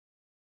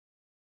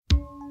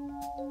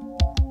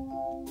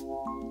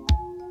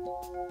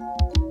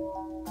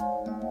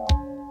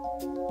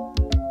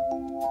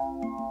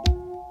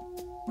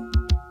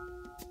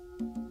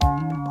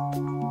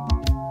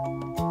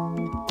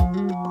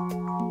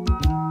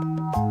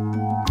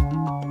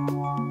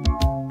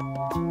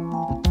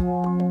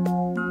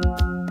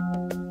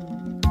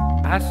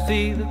I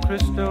see the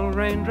crystal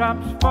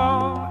raindrops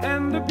fall,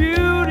 and the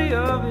beauty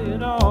of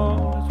it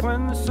all is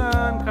when the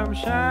sun comes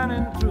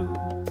shining through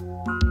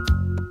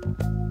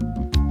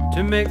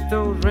to make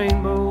those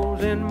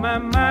rainbows in my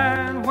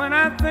mind. When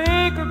I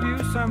think of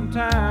you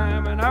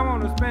sometime, and I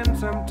want to spend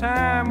some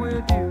time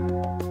with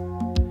you,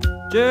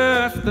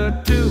 just the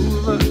two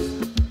of us.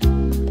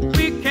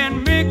 We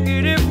can make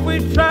it if we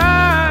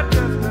try,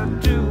 just the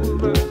two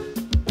of us.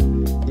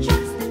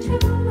 Just the two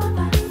of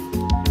us.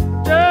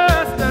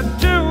 Just the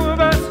two of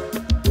us.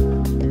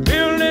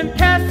 Building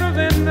castles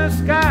in the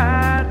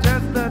sky,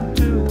 just the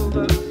two of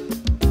us.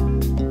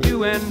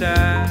 You and I.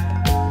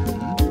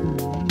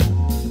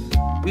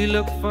 We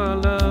look for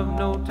love,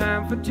 no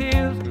time for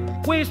tears.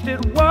 Wasted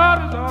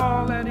water's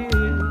all that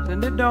is,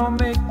 and it don't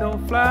make no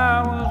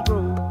flowers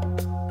grow.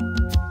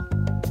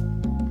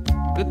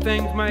 Good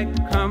things might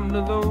come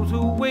to those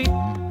who wait,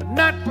 but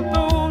not for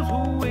those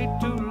who wait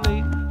too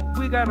late.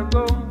 We gotta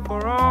go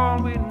for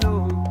all we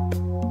know.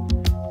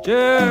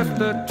 Just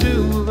the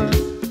two of us.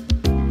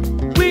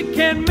 We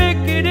can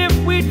make it if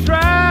we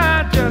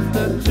try, just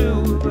the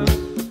two of us.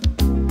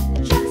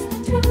 Just the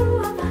two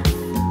of us.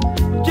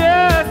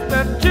 Just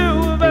the two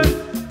of us.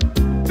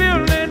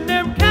 Building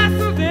them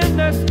castles in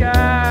the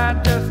sky,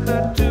 just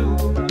the two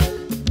of us.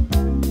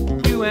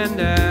 You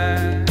and I.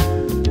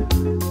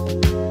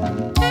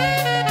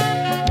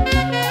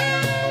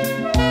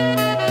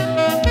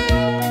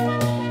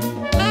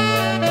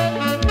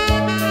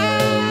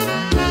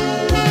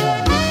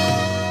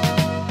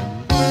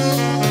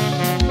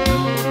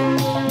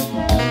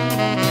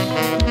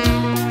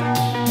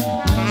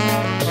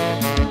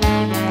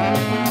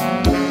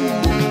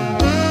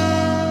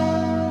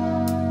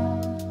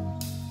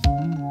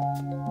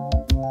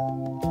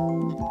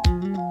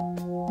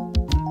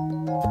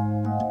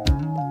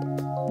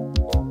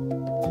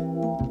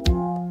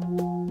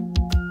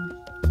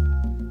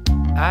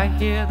 I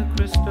hear the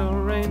crystal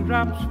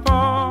raindrops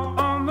fall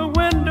on the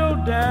window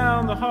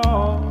down the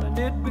hall, and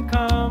it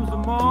becomes the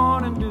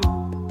morning dew.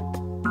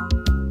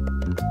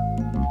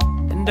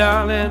 And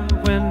darling,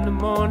 when the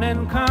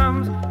morning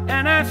comes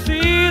and I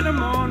see the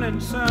morning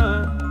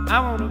sun, I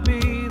wanna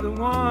be the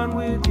one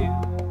with you.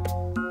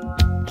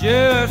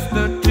 Just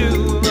the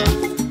two of us.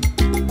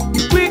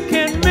 We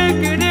can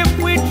make it if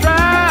we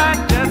try,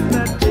 just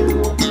the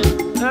two of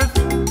us.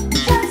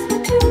 Just the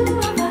two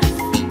of us.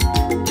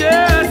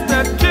 Just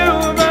the two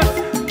of us.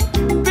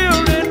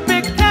 Building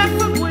big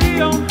castles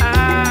way on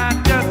high,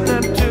 just the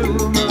two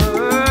of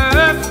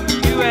us.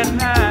 You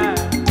and I.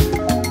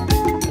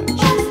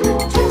 Just the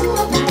two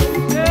of us.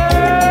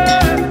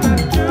 Just the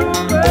two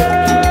of us.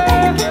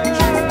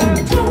 Just the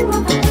two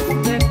of us.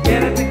 Let's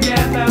get it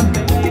together,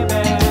 baby.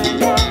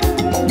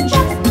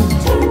 Just the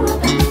two of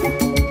us.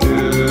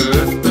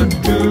 Just the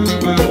two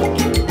of us.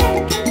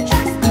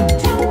 Just the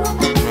two of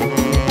us.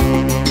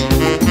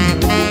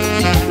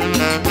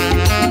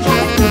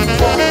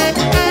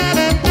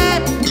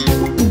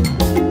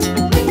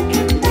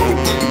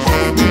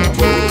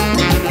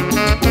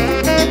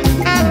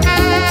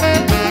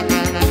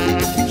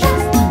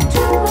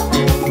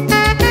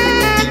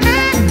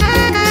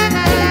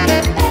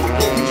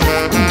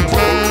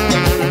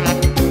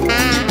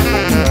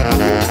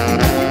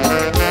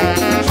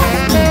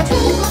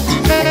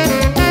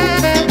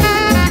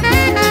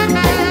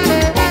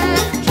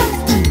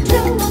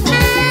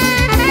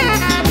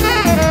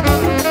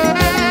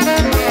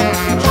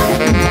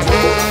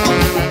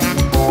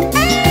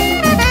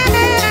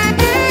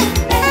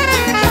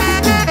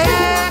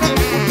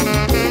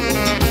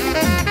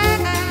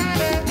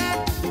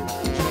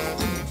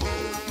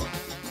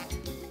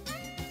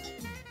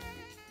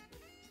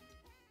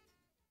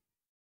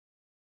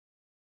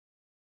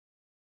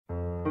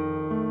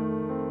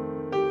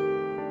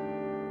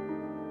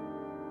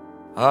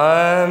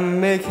 I'm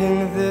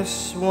making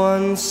this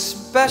one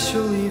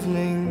special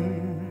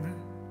evening,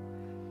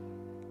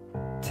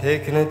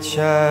 taking a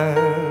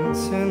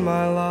chance in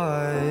my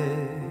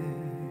life,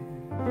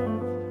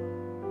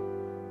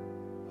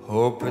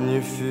 hoping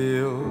you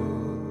feel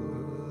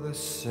the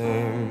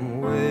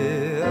same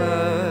way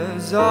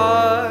as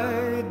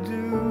I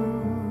do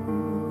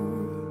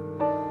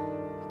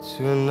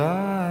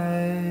tonight.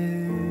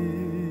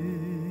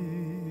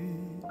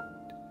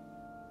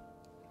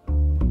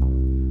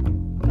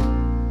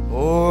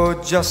 Oh,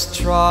 just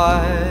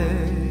try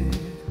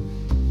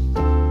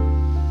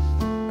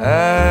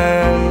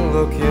and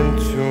look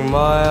into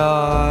my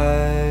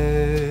eyes.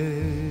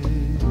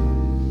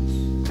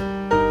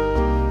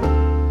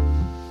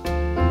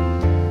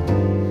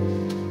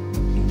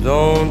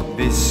 Don't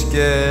be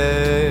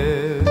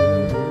scared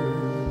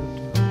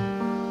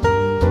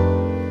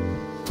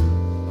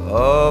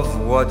of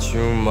what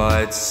you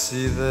might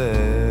see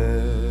there.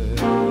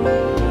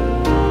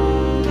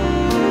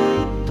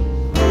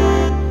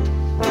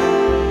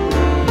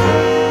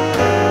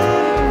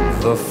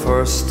 The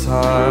first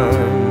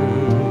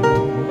time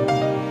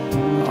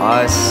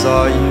I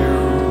saw you,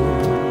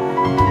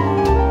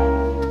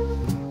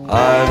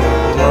 I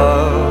knew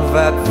love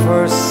at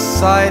first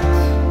sight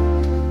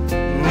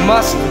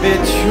must be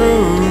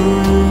true.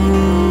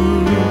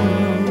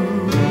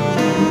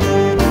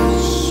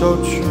 so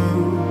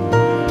true.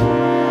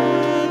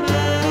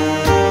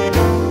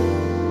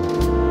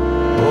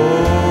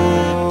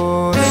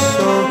 Oh,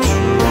 so true.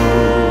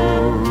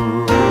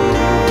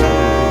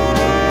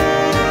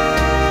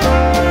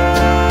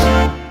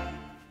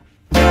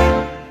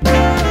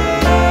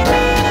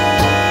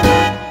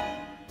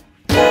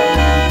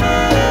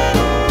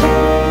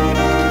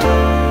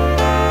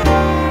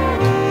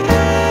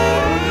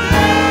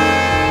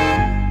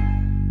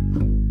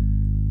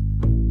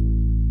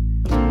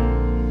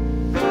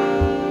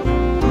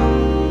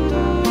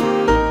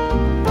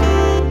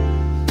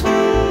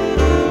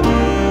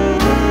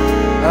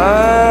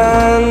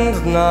 And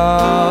now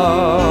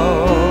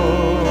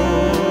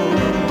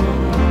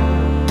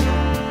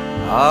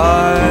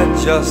I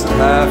just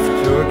have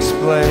to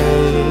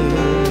explain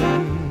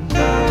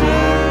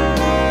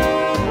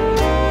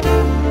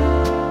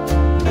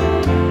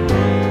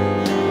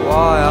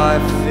why I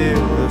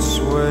feel this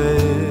way.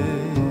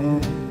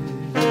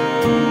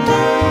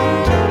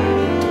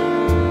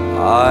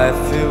 I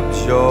feel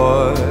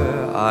joy,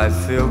 I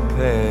feel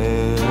pain.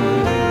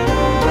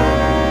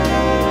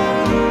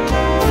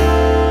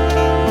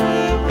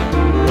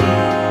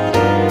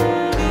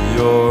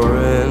 You're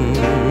in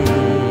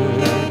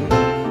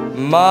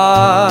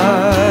my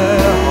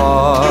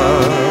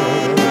heart,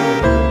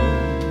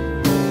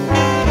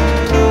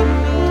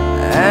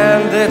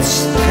 and it's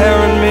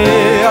tearing me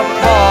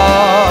apart.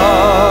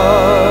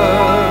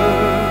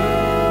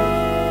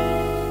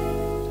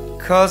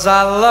 'Cause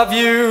I love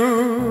you,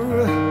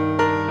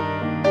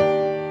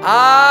 I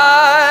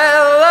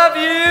love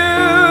you,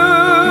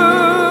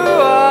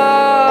 I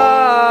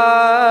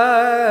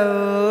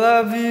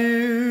love you.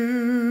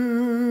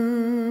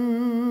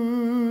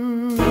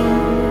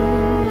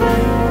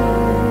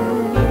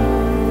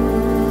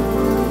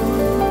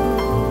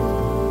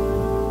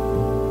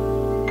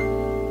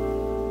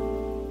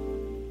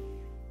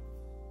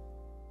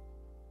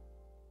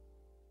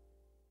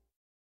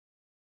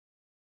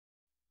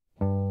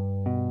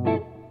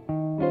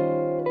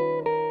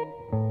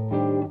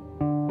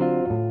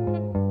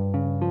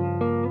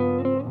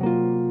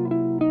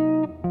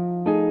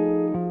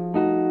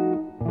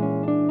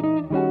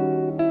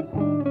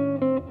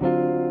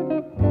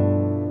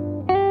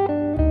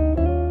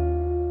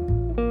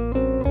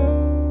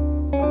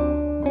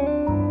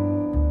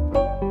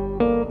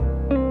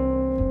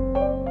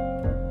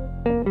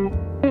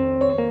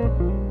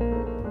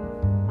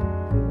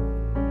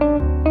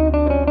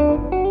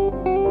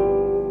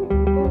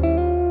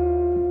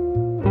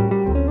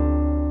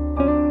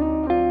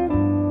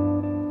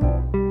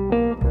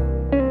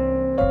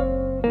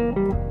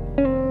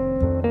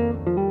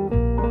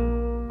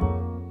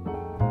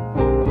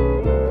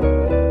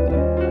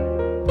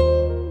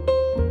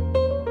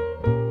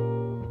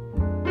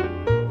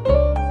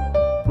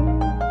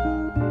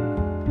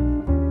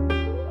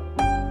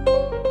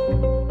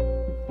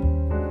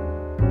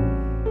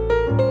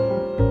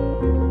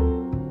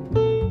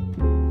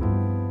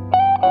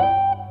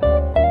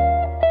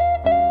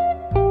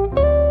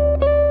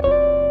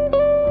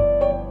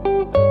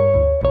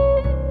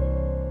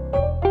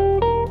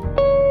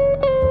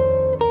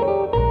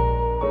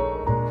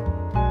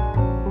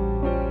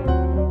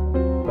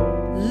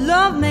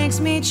 Love makes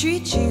me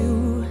treat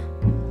you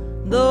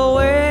the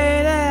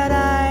way that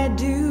I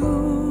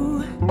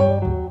do.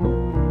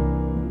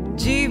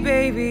 Gee,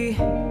 baby,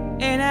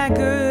 ain't I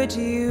good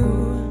to you?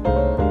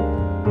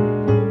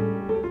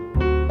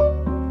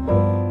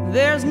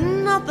 There's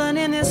nothing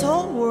in this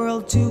whole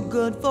world too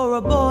good for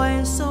a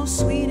boy so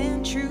sweet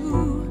and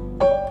true.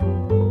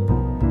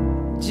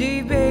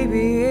 Gee,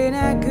 baby, ain't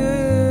I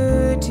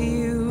good to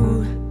you?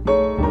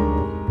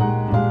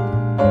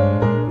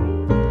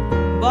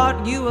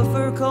 Bought you a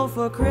fur coat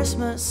for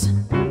Christmas,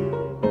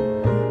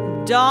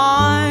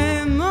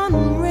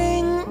 diamond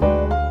ring,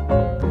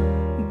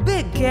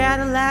 big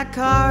Cadillac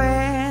car,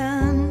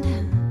 and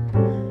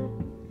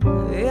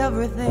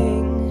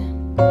everything.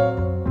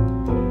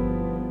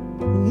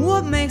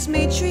 What makes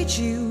me treat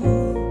you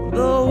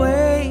the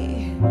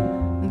way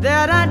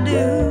that I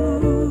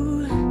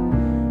do?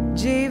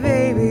 Gee,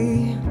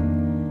 baby,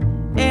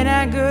 ain't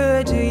I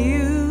good to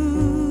you?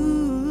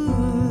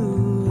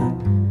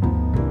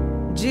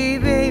 Gee,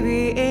 baby,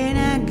 ain't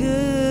I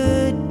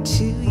good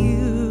to you?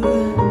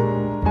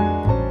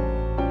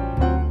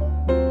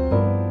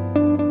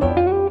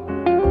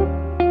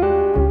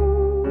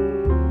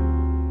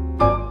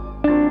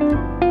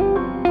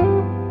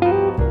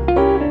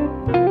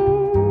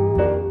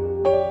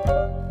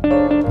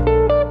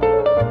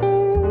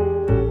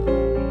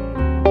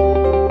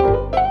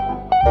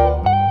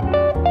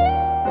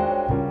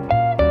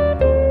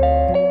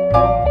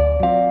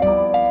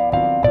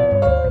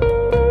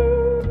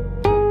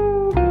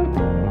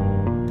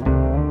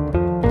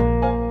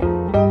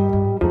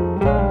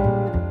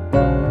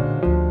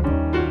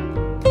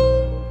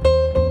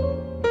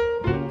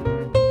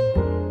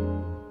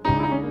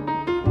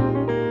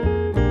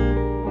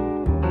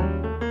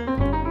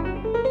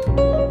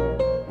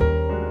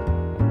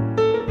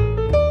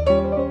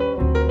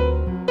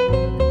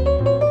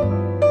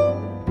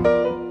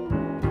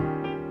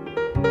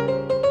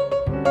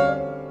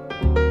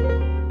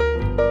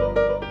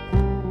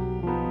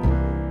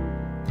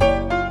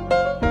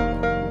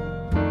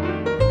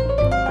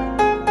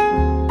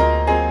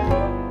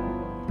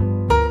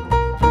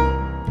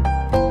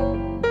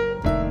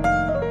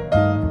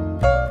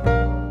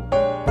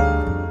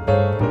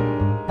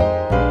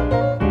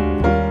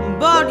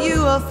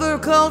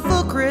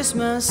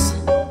 Christmas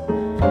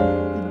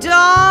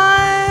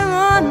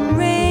diamond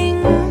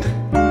ring,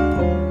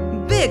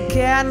 big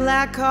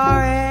Cadillac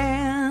car,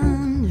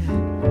 and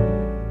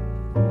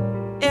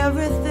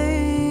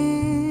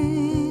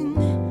everything.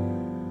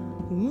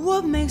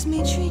 What makes me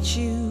treat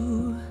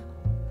you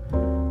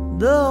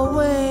the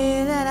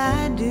way that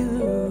I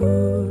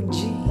do,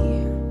 gee?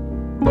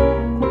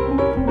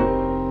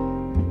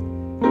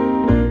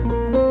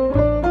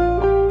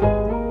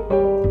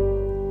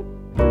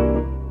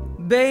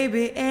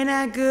 Baby, ain't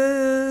I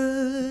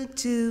good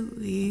to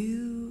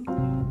you?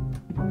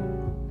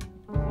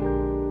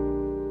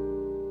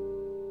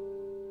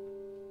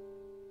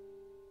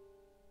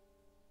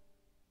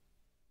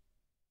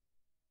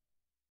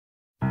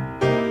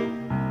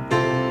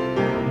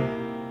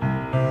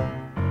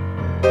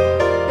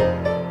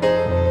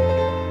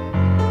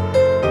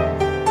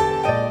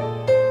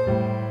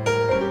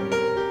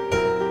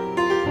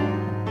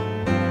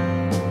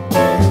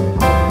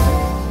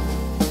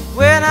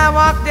 When I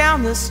walk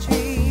down the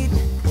street,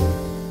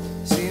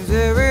 seems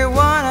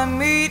everyone I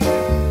meet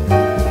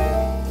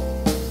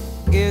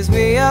gives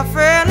me a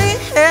friendly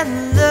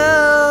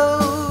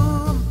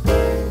hello.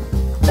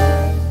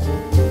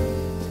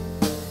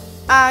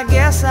 I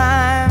guess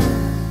I'm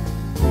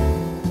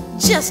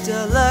just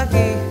a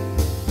lucky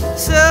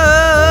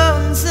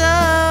so-and-so.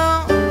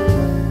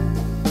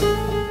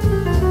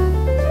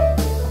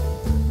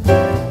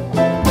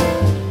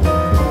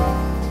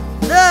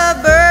 The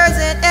birds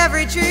in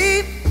every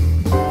tree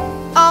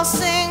all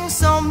sing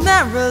so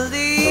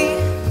merrily.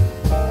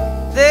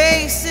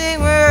 They sing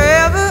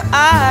wherever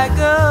I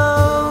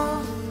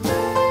go.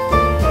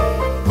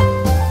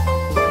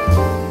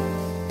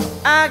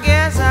 I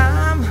guess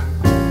I'm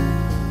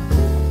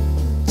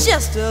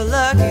just a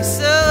lucky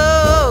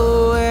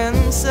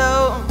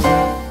so-and-so.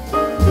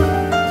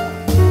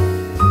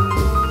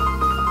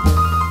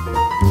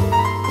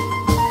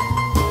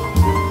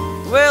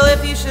 Well,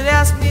 if you should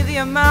ask me the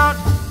amount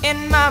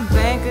in my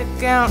bank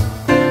account,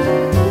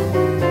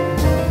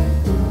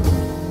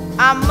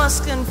 I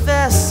must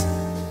confess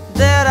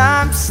that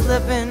I'm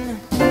slipping,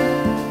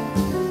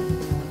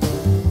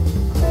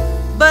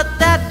 but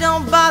that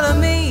don't bother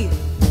me,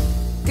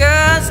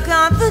 'cause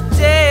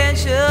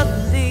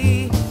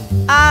confidentially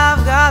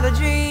I've got a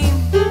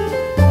dream.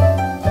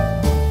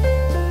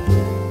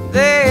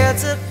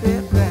 There's a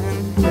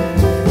pippin',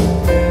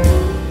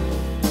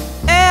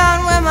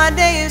 and when my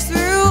day is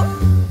through,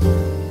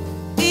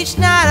 each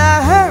night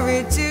I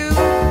hurry to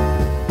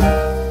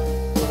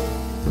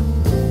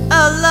a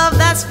love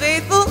that's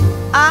faithful,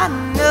 I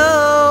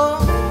know.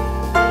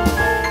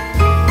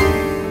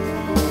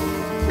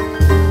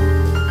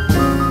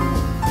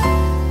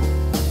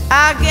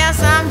 I guess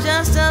I'm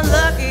just a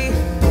lucky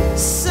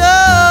so-and-so.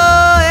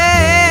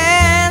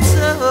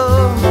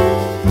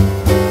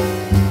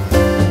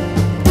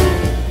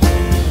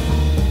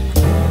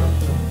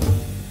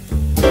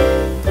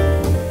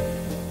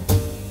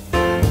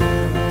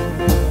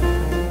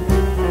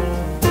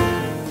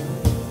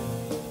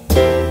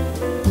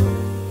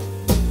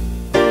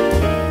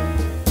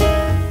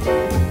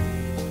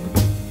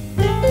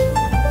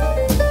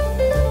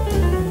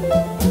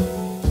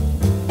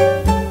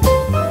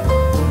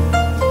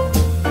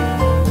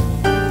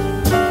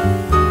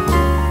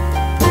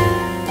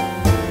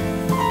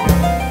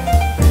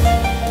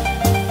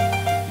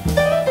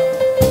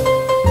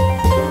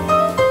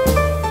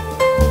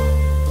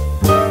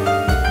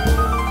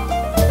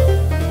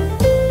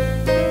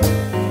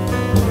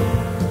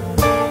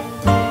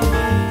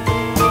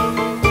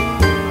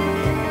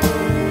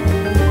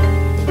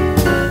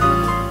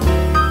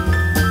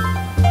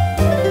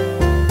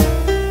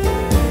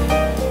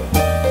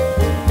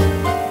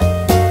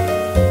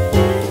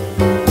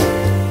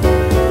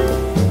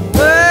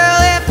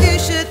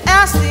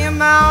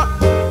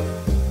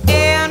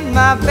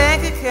 My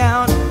bank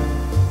account,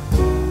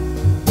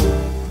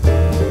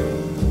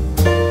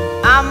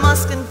 I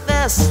must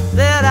confess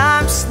that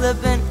I'm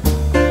slipping,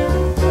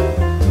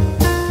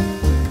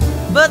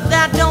 but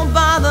that don't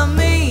bother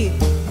me,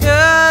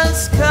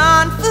 'cause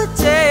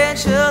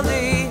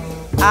confidentially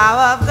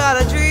I've got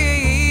a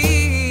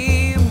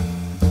dream.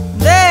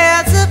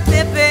 There's a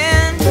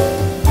pippin',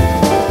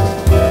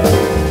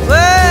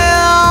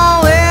 well,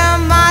 when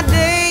my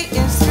day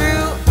is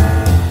through,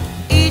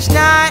 each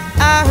night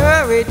I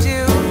hurry to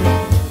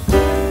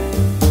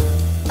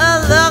a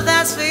love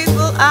that's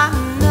faithful, I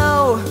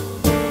know.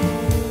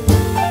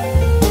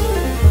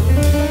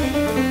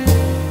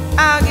 I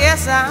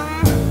guess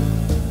I'm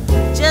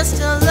just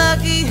a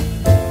lucky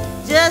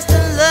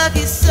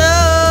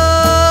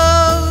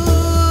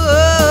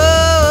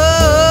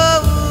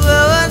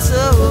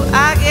so-and-so.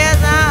 I guess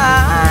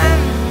I'm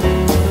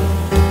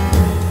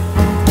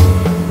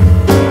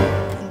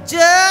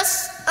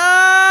just a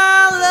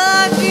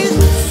lucky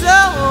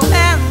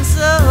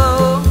so-and-so.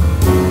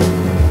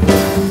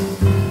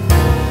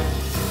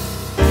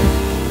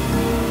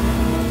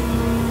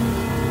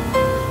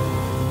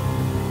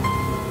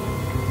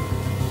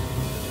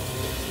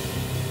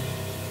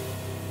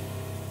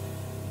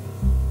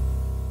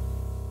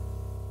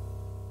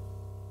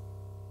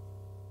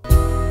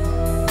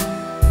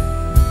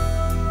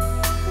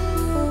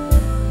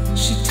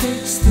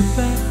 takes the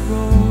back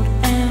road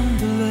and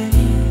the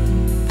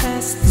lane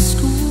past the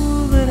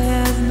school that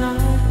has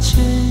not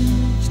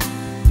changed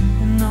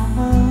in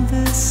all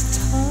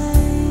this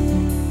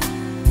time.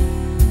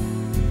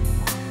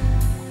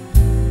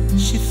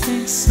 She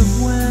thinks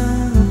of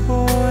when the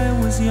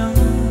boy was young,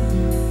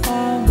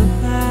 all the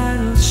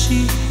battles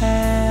she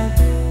had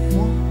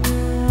won,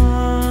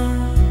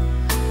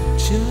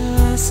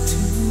 just to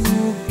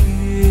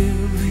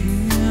give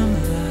him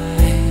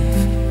life.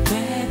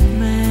 That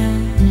man,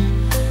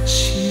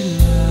 she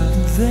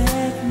loved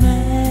that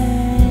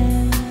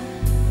man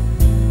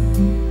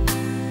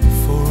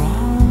for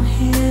all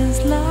his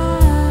life.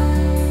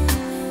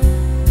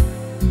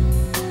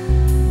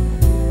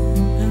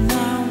 And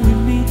now we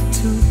meet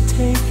to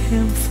take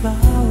him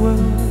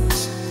flowers,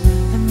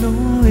 and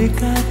only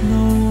God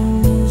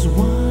knows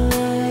why.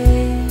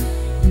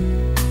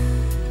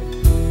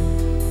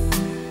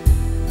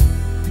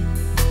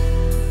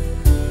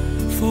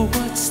 For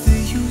what's the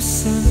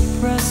use in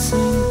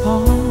pressing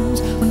palms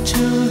when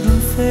children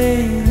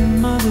fade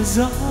in mothers'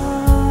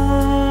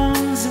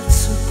 arms?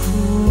 It's a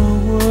cruel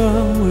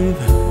world with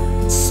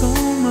so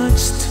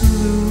much to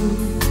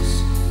lose,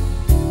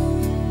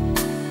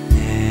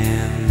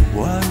 and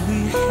what we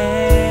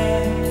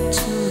had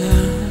to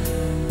learn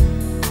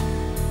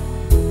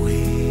we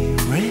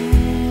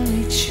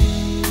rarely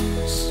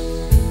choose.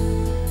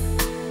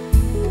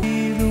 Be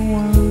the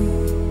one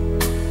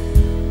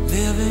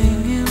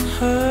living in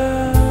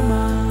her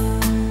mind.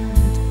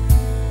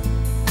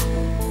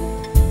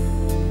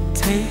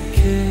 Take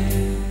care,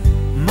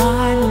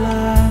 my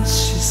love,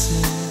 she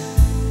said.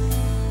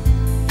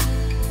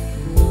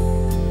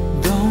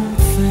 Don't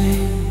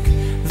think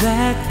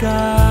that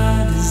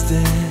God is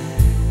dead.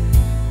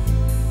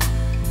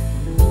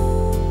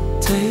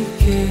 Take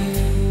care,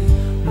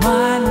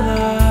 my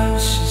love,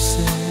 she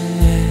said.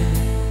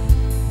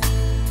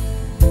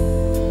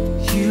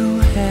 You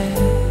have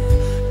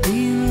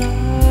been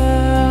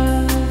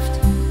loved.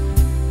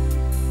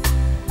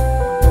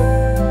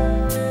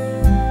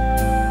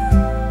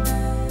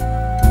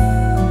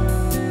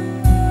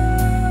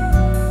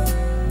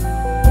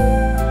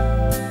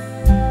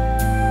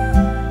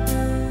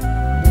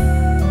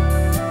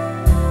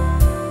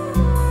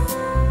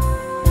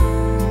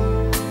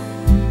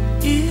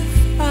 If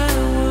I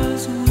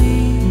was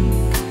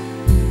weak,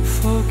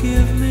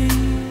 forgive me,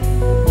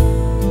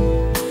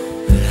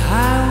 but I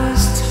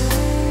was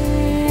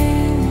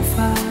terrified.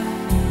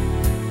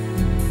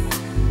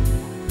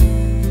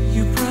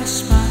 You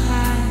brushed my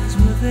eyes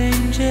with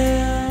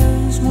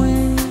angels'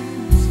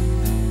 wings,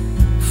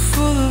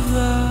 full of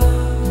love,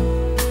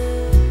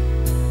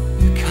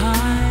 the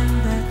kind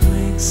that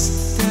makes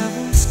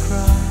devils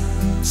cry.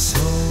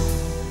 So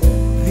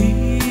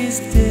these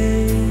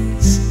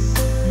days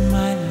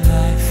my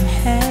life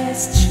has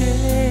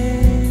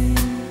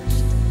changed,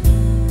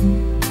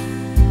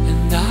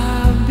 and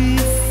I'll be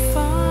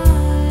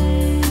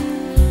fine,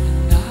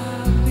 and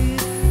I'll be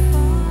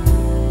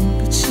fine.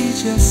 But she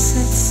just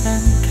sits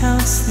and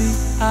counts the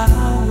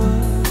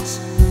hours,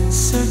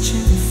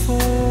 searching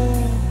for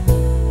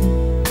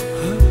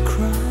her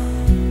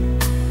crime.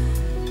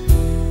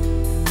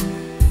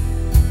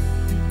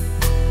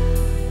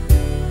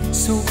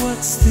 So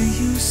what's the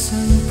use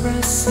in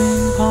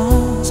pressing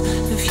palms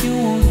if you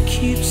won't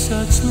keep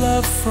such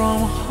love from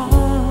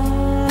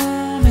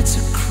harm? It's a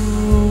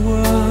cruel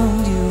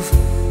world, you've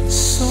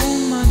so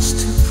much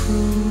to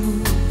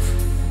prove,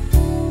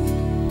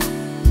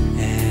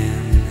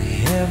 and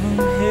heaven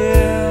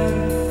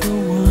help the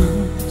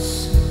ones.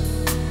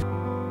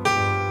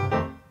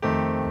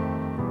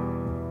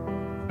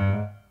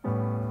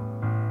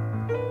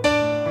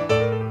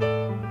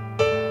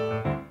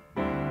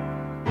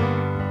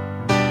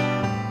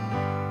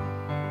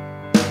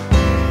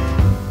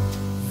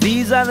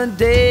 These are the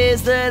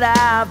days that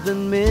I've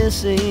been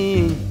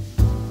missing.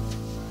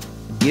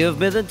 Give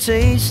me the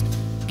taste,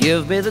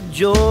 give me the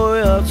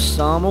joy of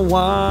summer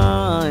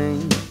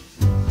wine.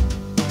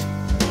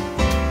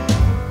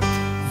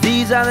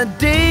 These are the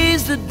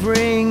days that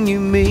bring you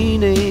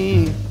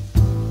meaning.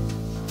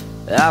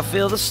 I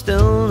feel the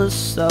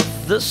stillness of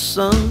the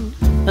sun,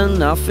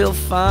 and I feel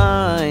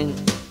fine.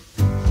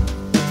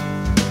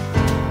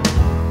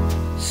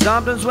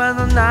 Sometimes when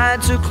the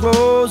nights are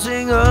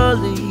closing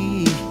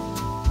early,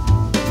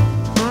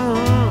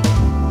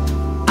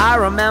 I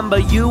remember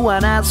you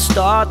and I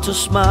start to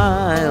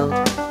smile.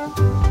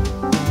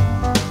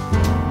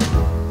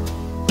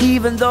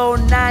 Even though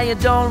now you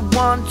don't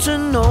want to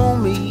know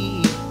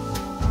me,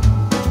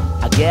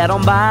 I get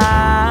on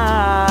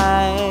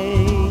by,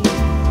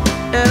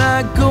 and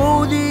I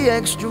go the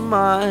extra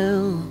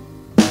mile.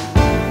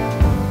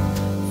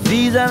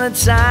 These are the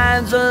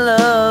times of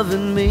love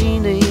and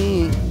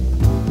meaning.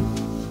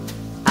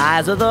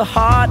 Eyes of the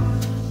heart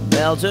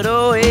melted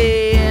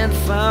away and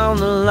found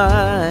the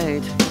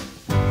light.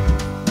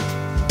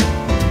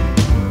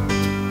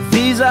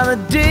 These are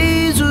the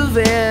days of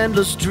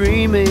endless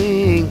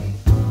dreaming.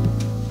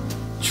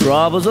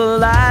 Troubles of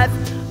life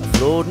are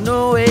floating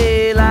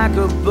away like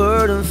a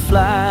bird in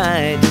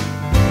flight.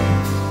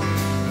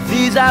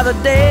 These are the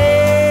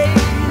days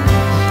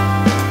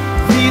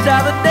These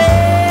are the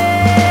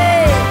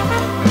days.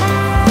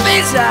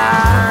 These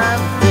are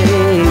the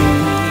days.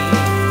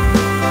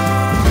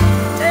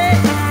 Hey.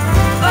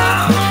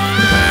 Oh.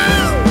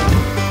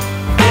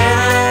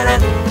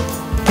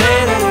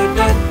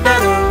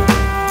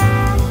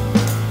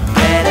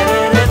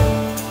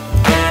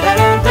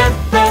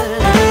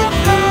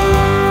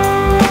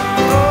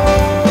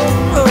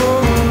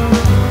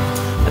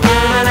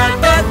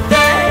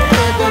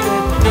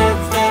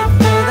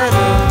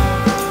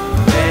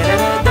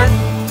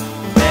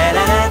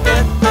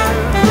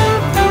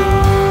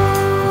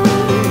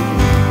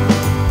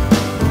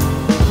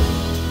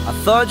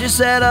 Thought you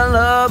said our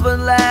love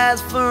would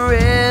last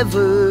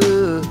forever,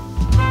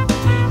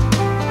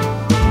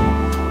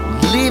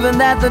 believing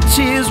that the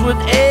tears would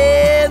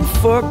end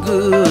for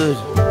good.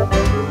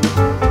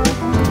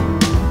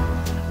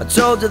 I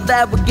told you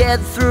that we'd get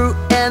through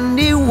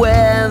any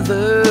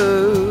weather.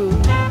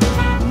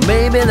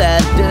 Maybe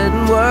that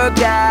didn't work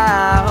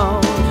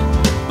out,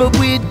 but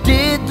we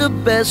did the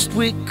best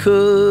we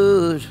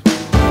could.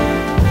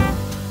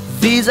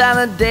 These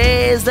are the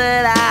days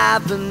that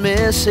I've been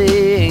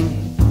missing.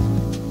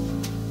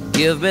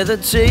 Give me the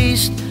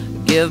taste,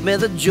 give me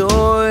the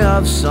joy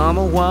of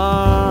summer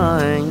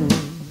wine.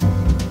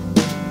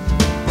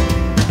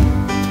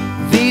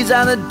 These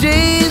are the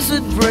days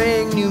that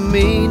bring new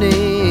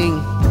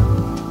meaning.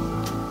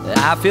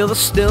 I feel the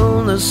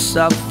stillness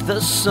of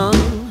the sun,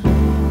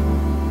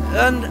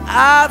 and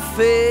I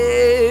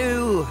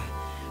feel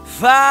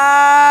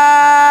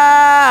fine.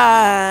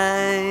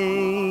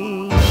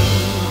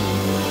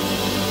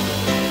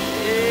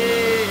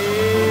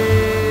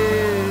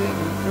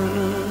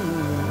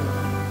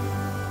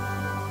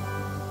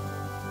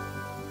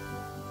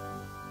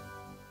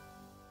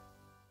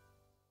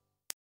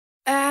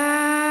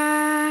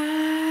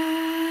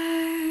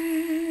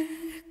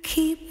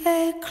 Keep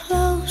a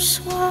close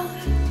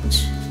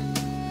watch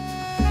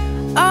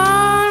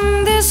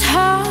on this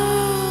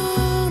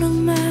heart of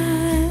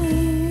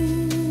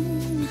mine.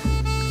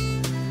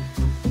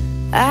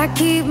 I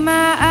keep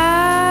my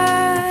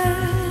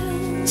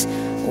eyes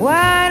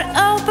wide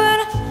open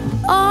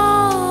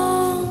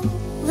all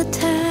the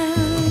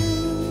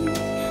time.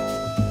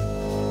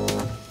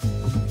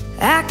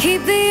 I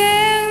keep the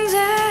ends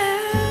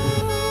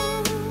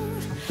out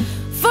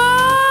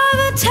for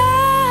the time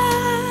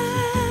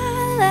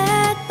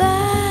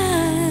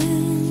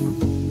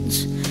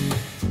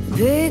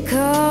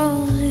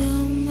because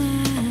you're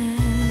mine.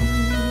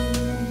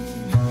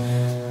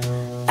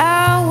 I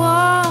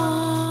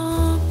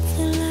walk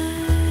the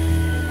line.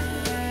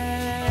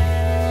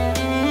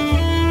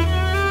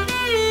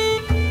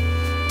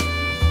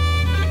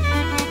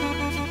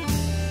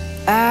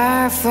 I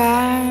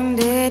find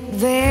it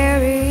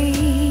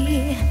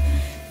very,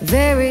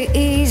 very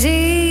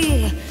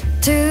easy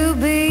to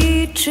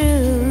be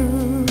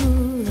true.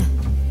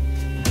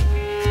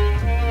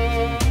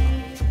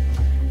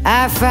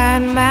 I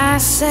find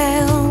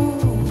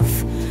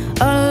myself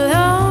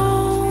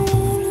alone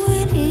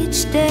when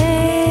each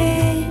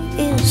day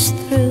is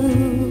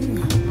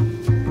through.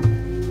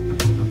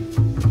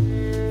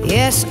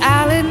 Yes,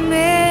 I'll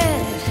admit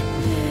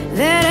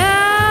that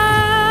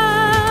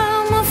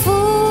I'm a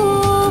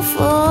fool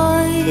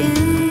for you,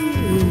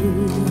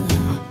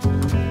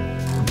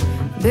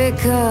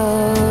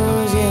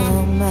 because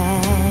you're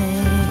mine.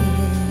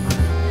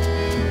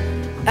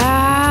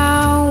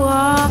 I'll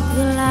walk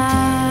the line.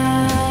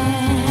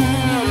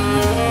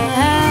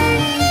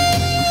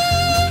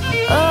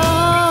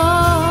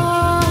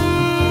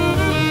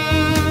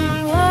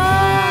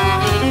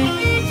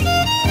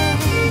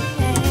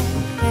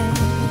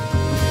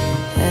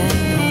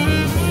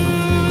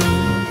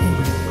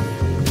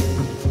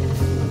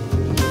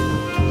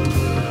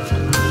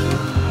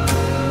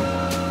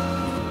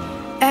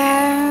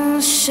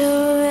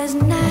 Sure as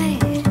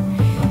night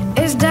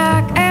is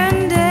dark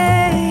and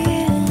day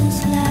is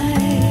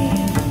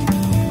light,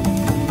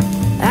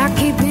 I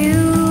keep you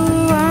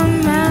on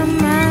my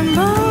mind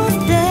both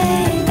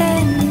day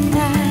and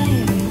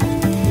night.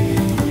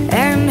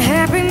 And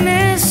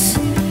happiness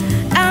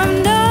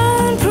I'm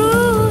known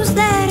proves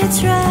that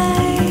it's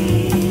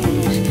right,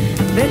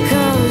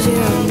 because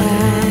you're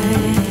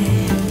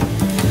mine.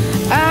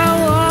 I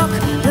walk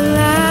the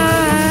line.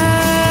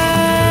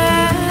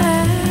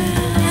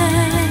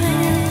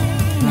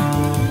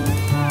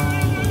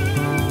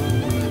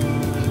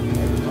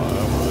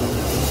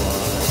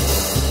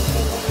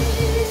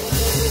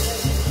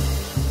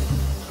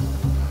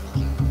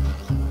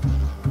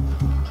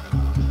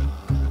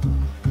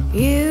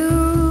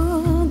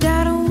 You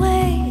got a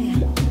way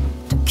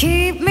to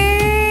keep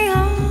me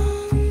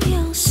on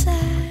your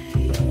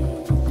side.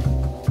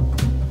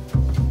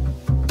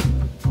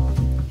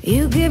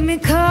 You give me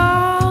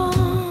cause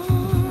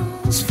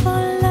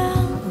for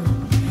love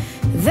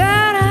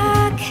that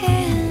I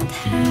can't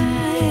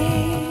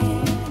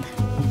hide.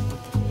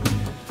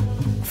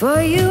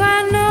 For you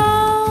I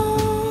know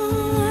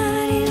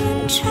I'd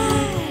even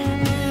try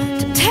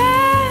to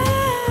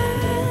turn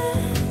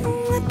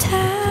the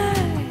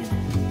tide,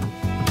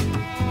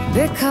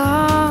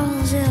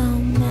 because you're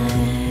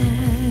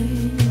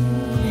mine.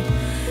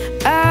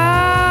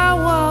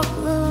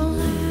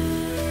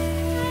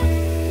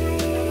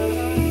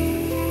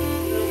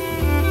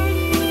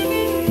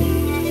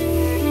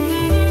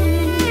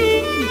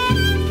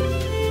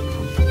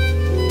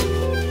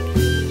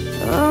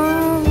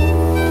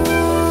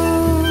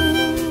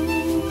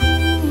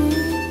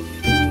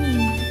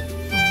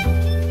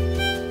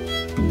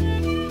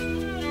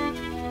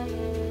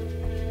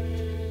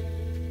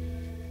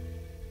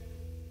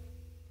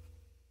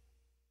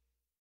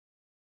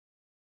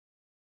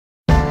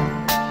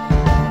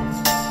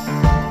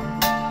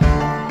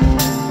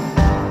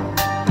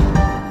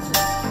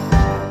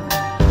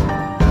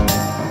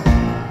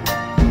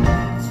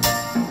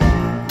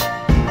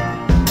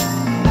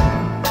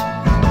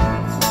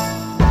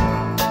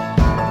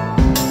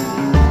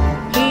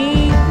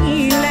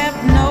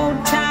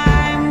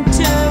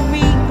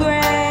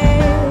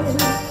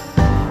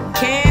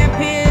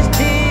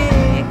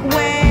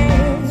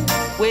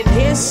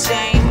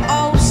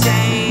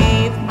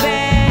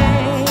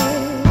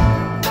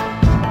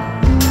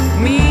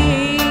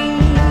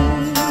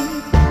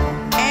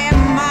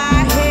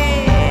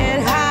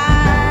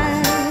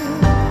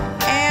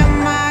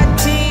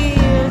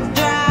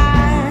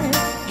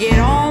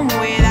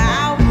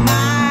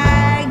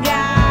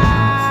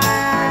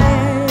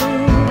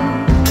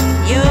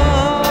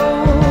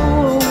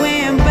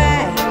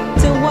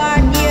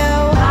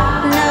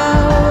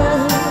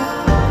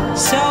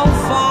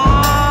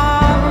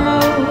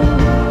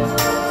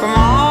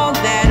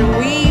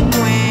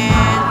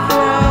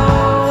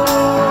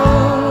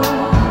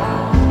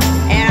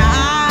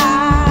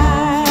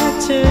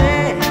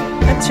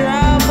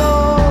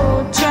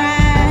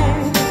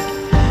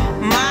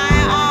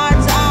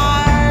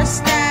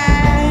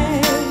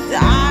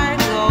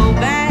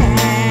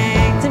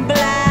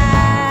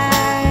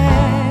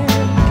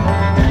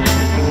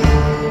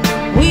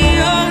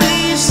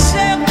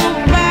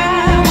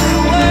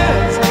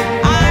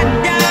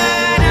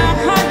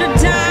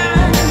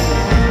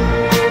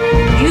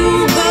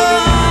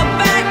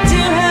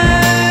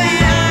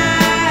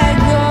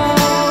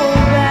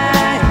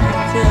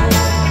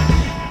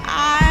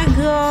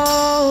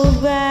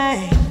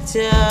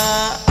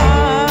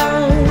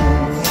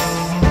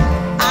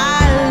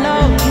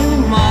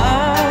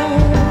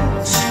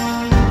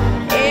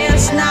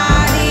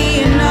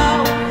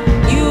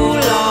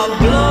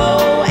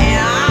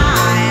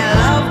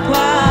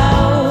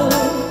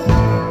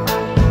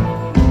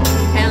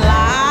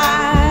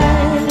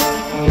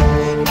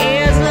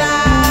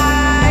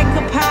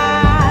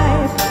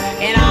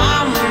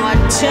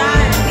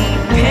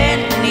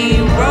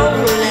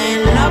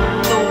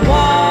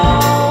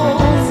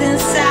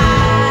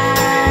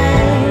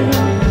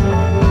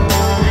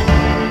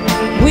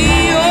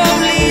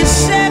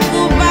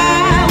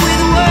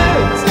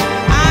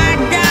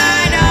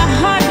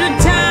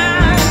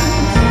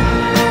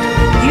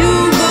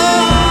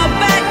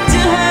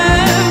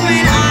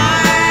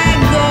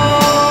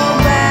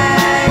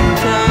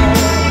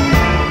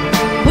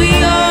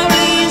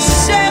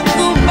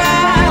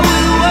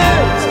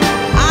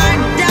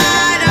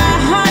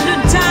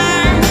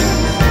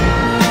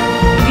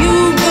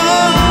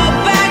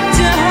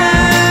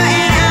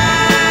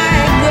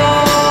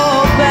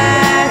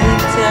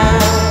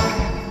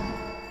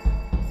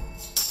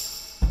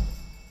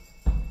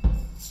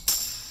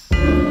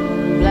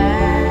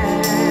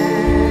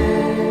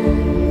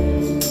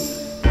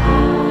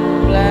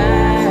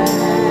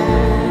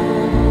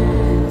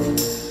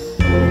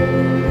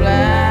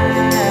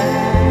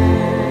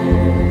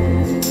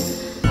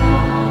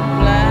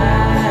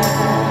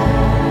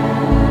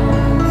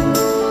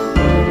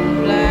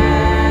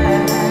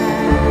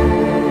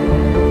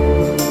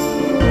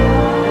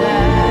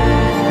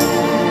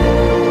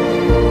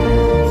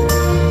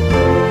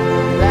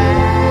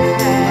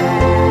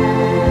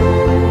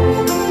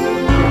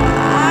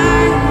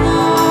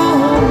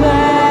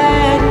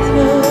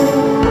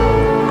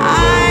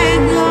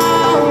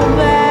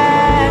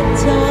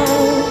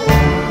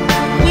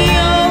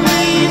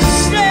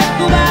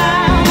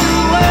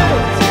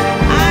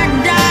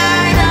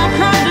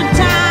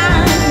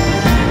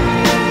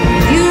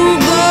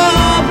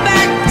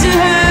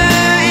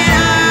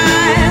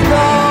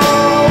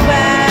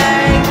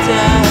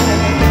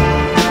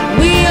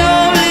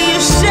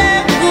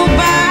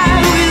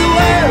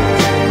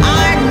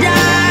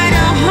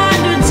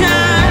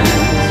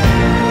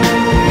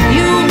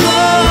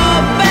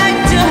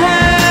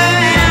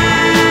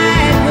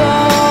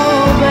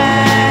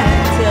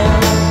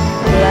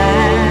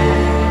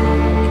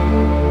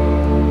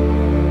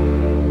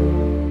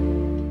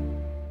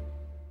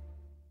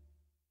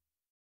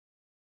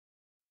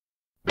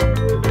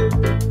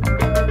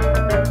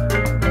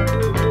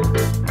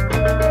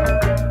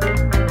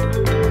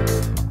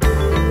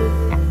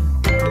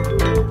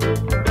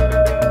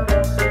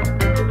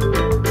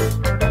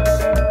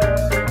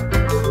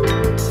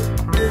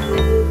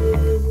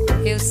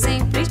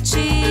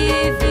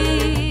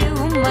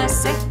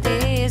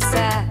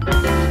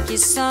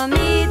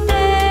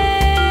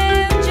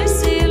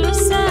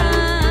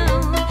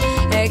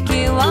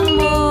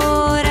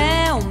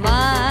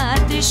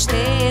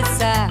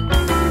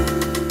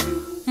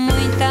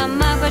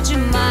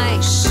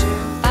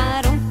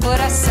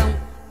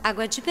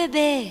 água de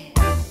beber.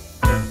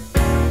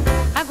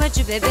 Água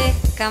de beber,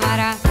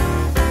 camará.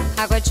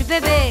 Água de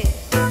beber.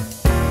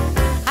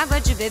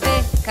 Água de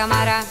beber,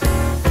 camará.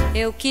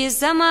 Eu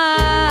quis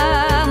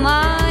amar,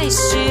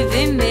 mas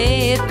tive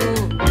medo.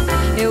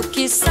 Eu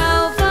quis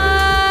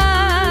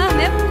salvar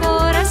meu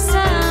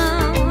coração.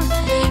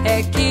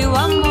 É que o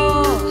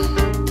amor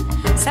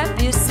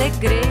sabe o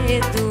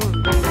segredo.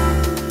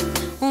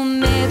 O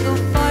medo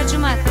pode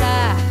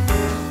matar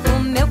o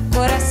meu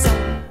coração.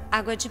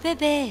 Água de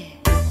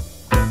beber.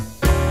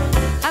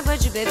 Água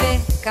de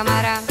beber,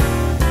 camará.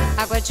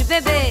 Água de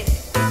beber.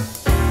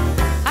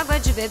 Água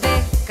de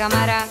beber,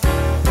 camará.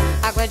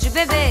 Água de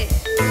beber.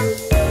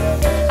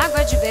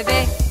 Água de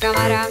beber,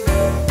 camará.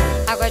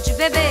 Água de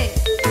beber.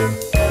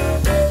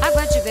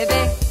 Água de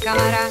beber,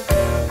 camará.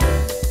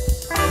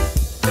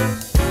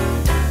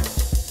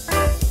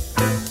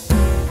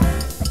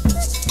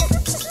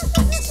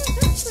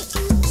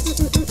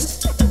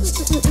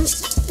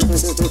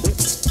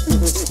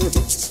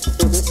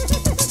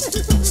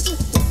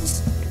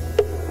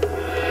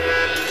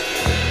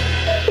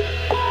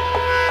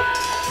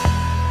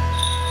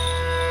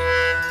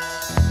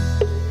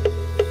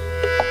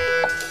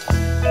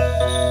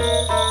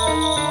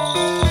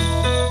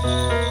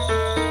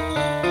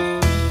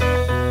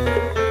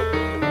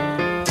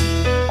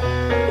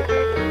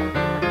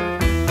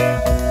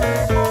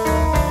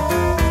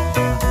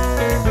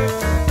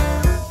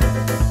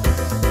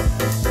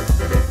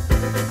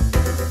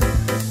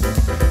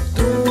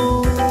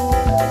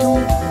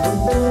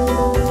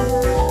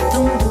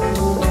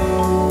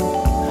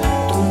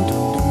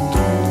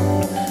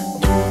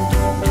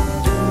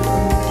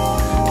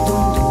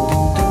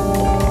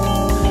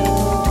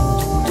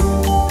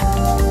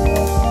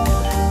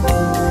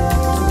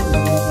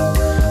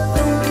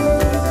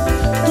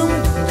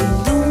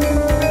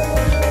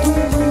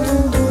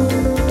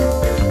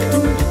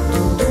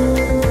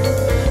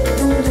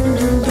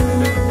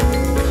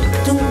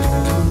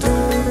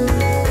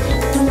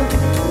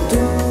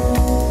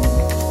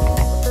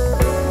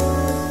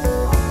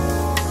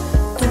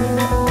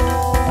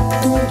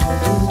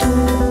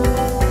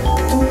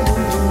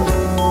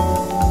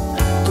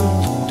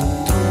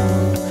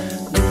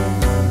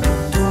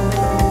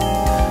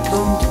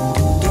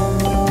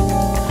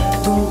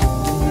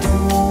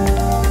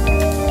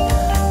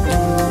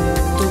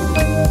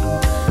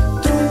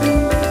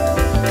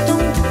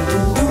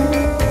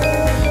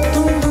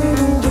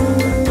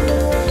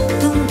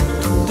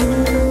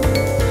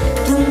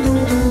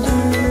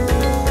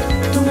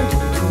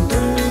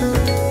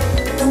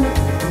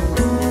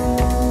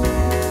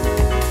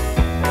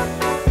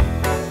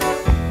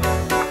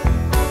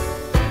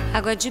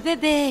 Água de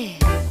beber.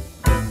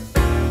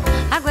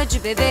 Água de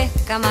beber,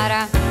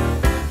 camará.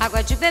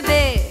 Água de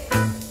beber.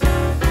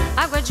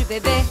 Água de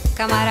beber,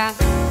 camará.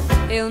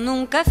 Eu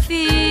nunca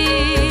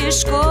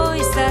fiz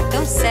coisa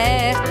tão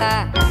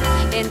certa.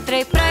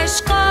 Entrei pra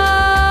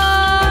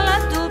escola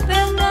do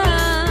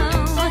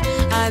perdão.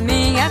 A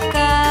minha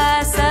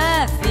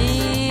casa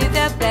vive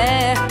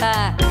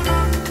aberta.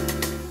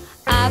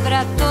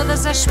 Abra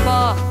todas as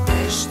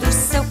portas do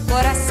seu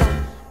coração.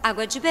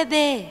 Água de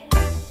beber.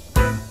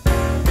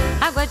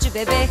 Água de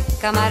beber,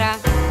 camará.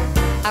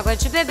 Água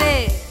de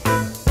beber.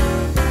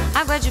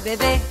 Água de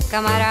beber,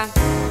 camará.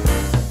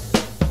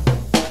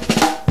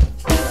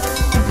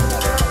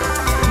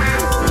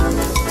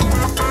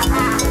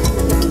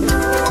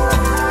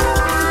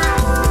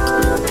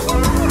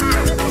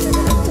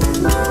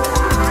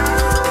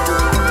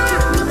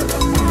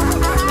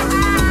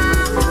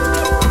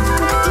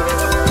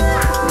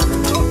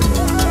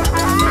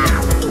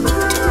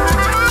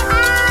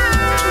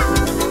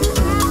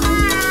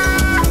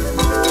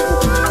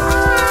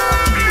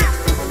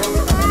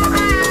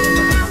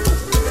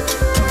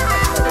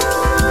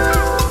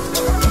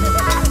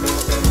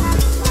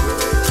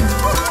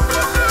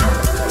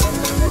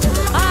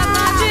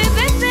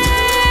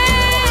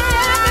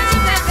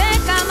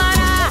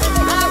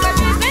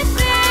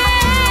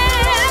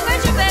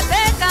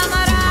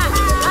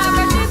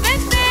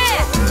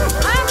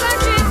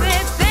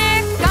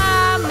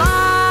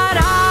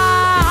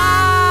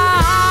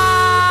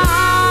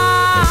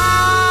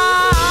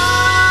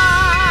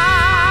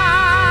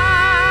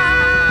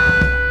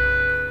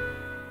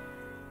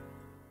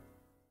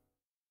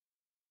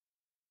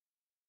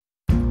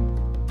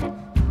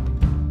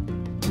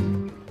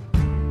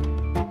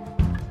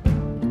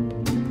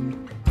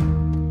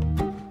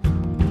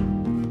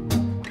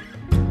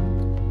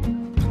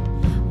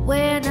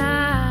 When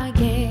I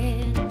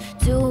get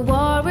to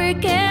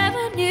Warwick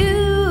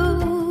Avenue,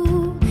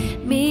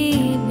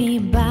 meet me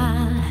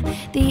by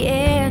the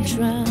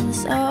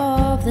entrance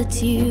of the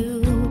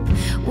tube.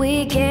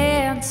 We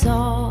can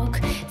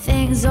talk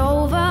things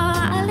over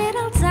a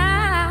little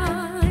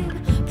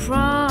time.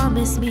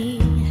 Promise me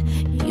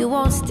you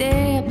won't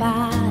stay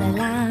by the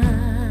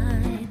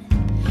line.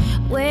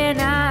 When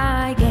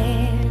I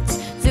get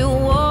to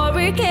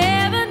Warwick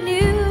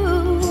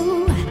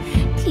Avenue,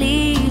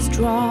 please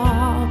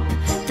drop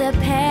the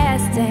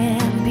past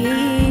and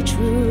be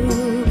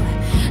true.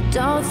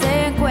 Don't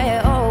think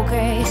we're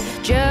okay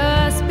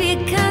just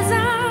because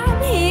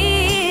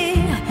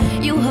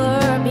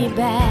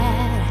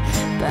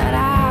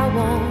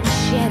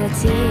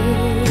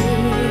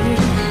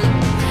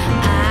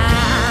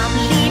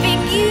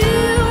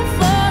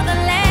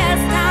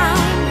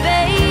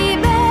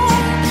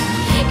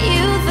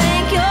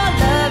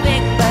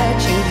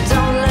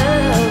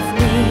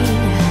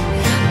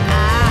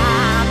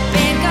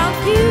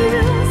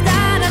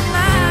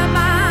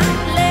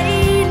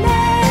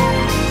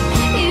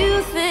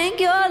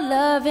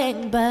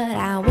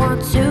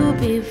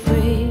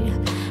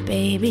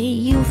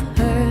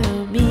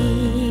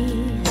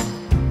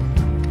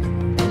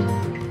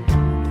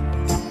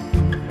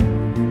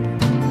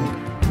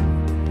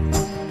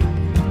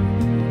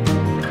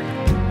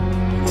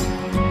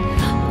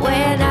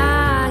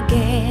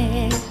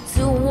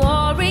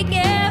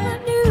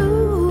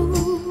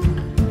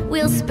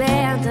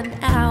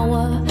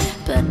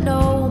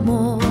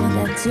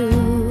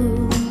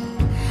too.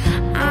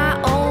 Our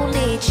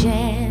only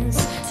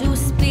chance to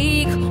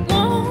speak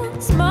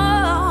once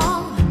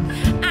more.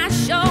 I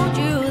showed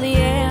you the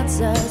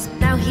answers,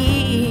 now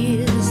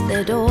here's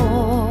the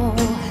door.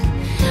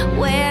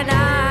 When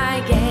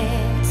I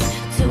get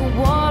to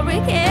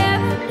Warwick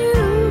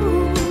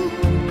Avenue,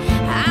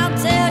 I'll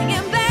tell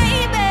you,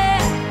 baby,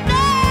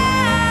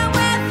 now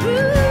we're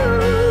through.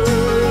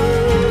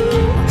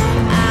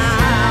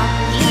 I'm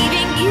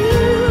leaving you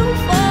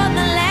for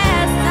the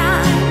last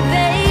time,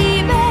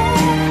 baby.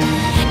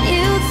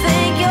 You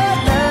think you're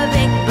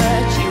loving,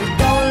 but you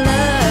don't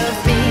love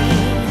me.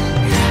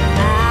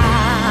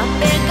 I've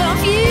been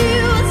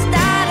confused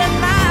out of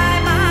my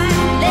mind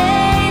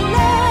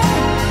lately.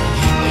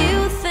 You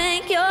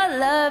think you're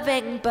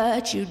loving,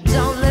 but you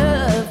don't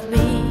love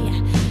me.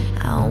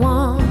 I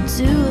want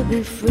to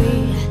be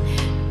free,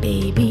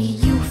 baby,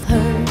 you've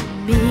hurt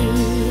me.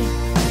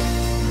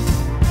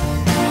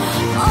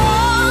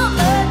 All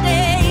the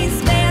days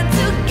spent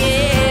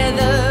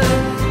together,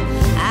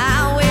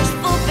 I wish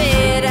for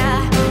better,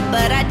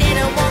 but I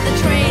didn't want the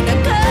train to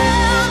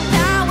come.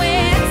 Now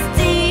it's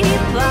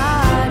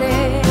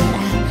departed.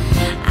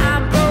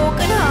 I'm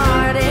broken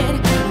hearted,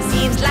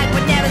 seems like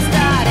we never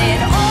started.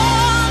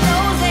 All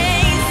those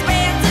days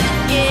spent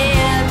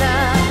together,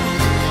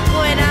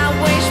 when I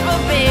wish for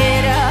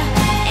better,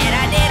 and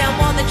I didn't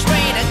want the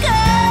train to come.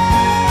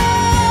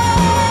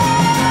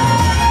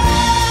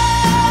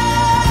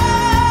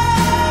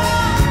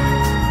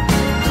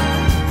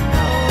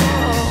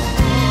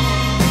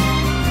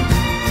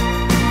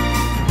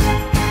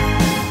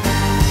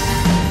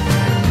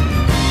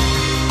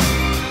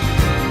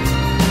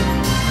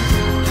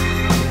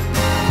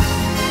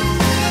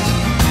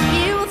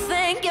 You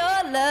think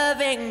you're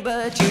loving,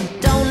 but you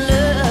don't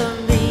love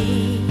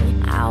me.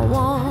 I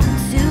want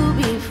to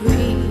be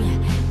free,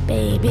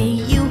 baby,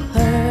 you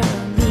hurt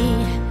me.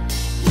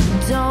 You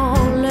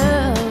don't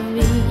love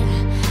me.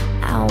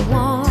 I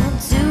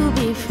want to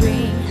be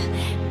free,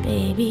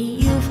 baby,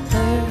 you've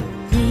hurt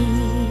me.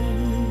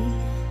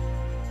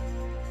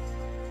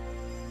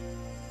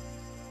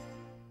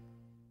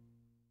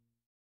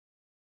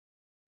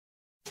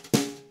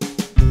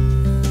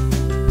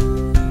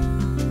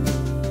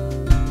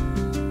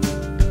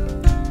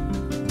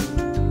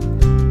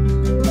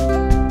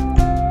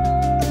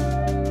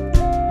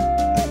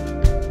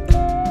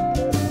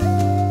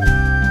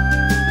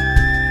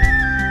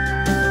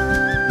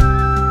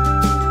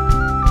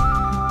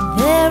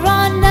 There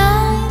are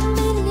 9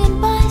 million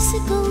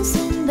bicycles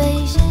in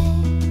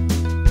Beijing.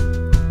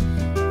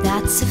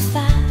 That's a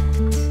fact.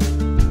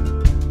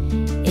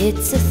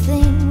 It's a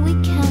thing we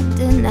can't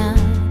deny,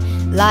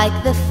 like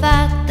the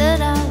fact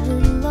that I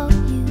will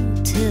love you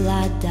till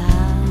I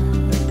die.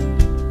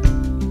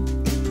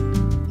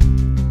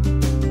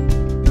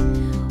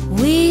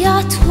 We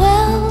are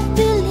 12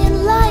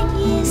 billion light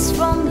years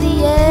from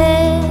the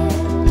edge.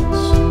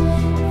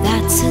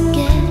 That's a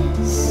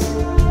guess.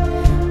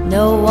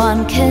 No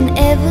one can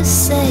ever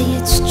say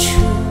it's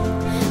true,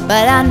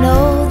 but I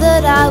know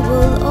that I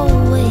will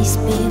always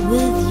be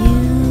with you.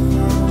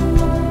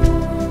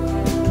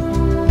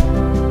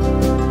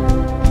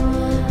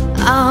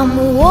 I'm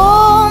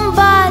warmed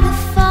by the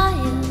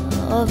fire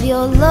of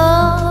your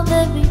love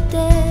every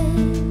day.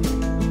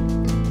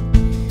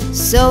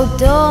 So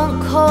don't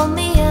call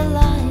me a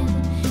liar,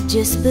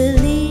 just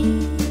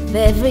believe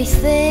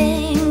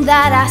everything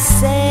that I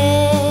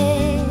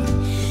say.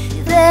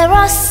 There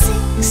are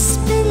 6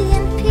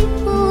 billion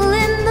people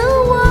in the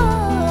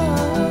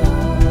world,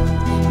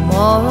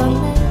 more or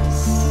less,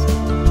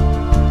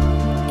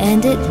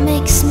 and it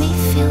makes me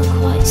feel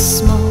quite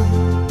small,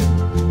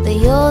 but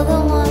you're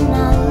the one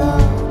I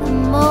love the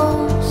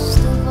most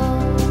of all.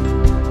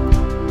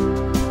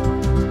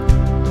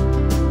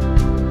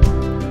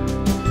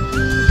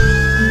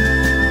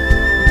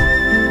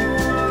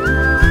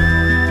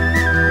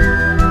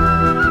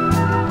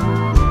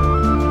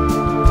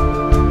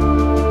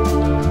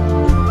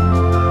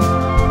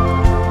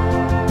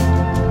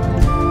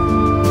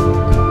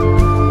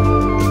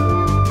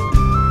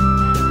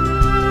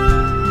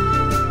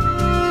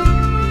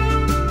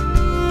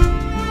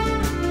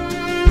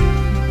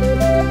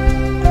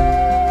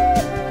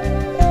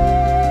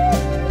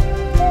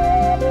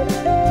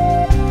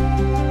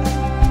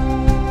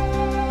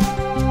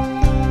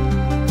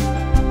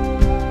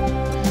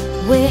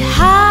 We're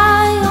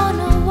high on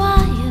a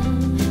wire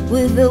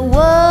with the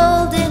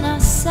world in our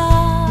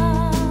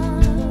sight,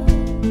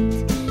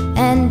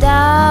 and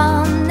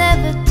I'm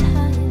never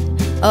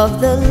tired of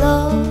the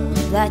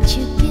love that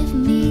you give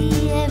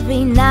me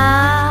every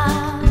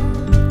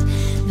night.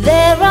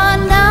 There are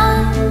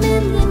 9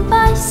 million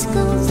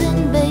bicycles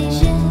in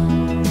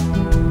Beijing.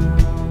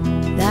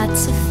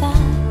 That's a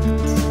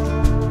fact.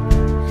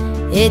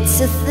 It's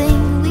a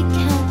thing we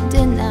can't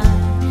deny,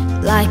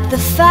 like the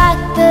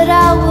fact that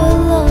I will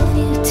love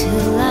you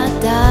till I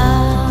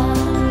die.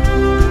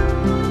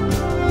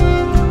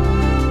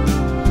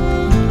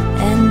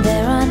 And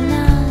there are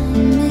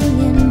 9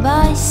 million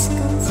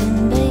bicycles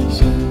in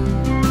Beijing.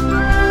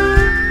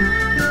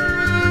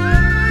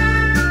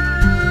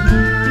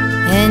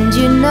 And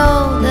you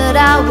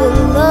I will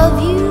love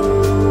you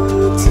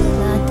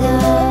till I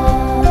die.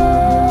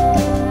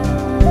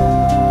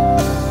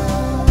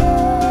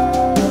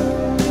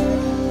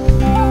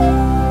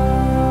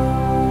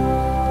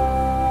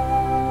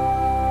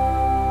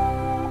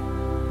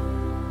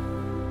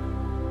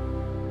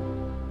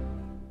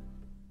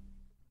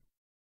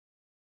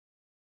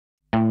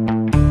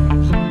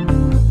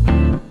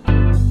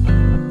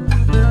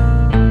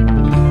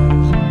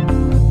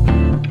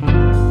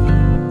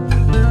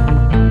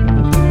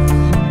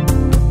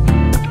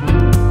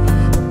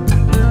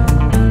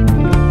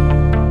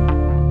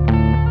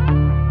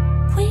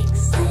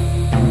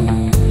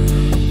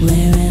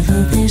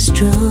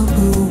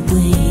 Trouble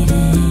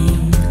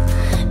waiting,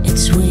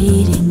 it's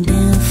waiting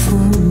there for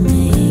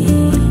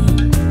me.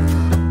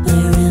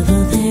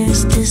 Wherever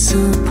there's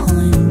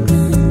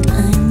disappointment,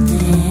 I'm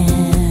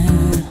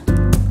there.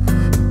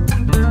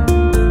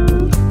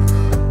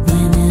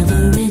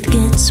 Whenever it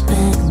gets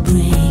back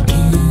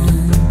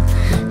breaking,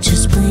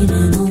 just blame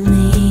it on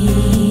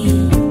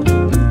me.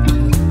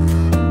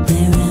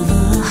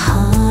 Wherever a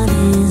heart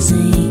is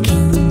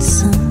aching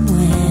somewhere,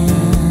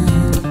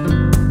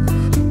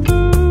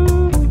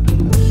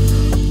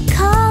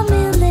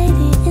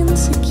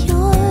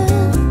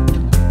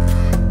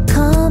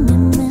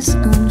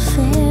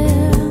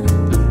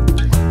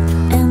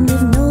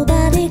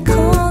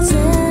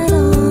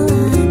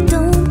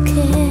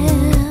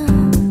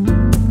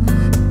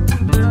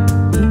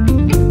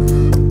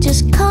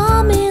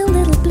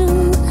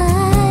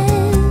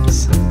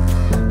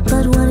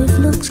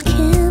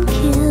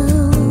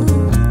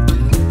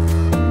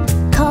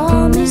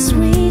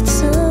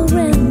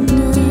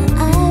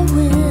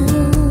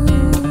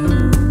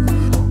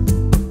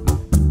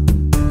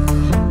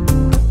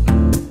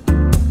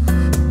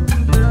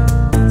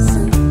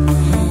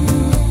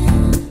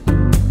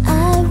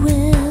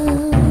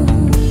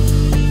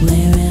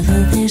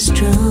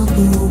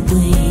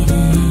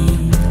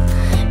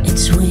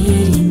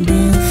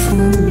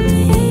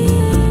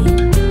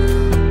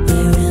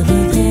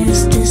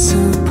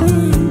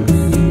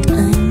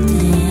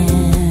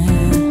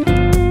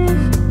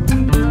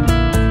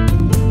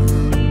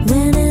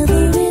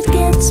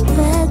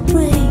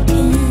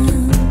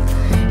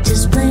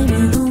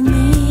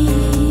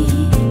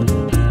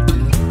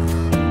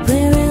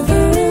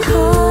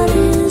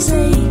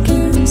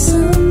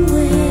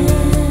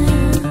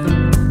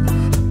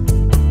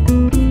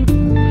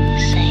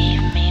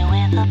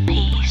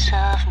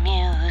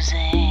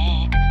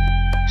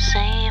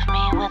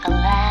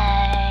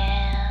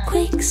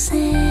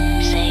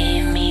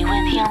 save me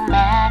with your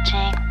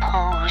magic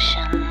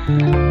potion.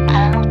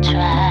 I'll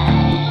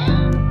try.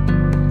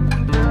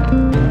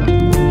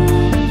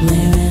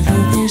 Wherever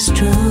there's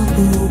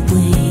trouble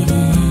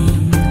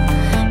waiting,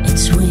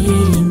 it's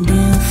waiting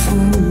there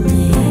for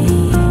me.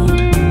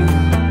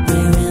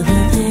 Wherever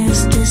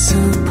there's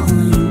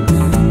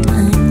disappointment,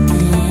 I'm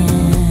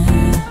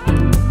there.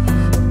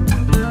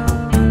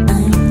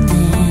 I'm there.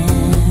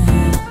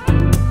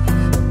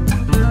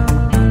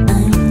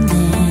 I'm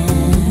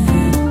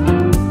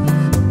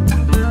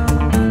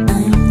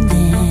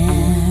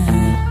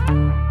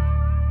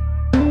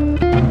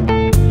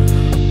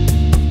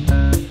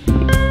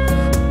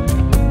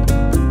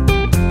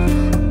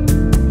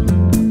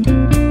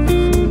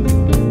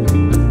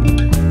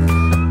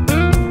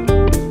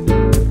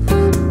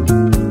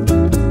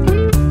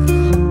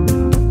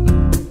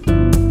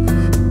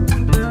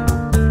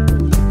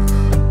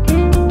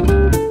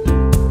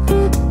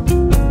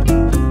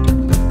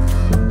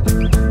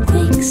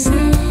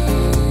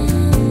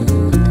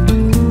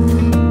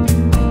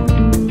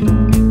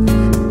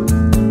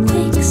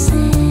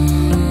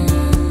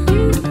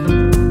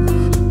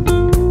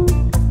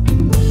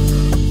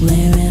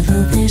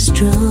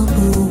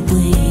trouble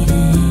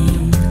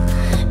waiting,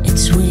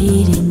 it's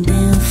waiting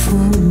there for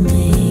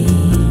me.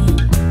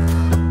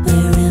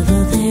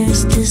 Wherever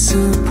there's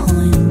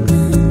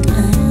disappointment,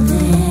 I'm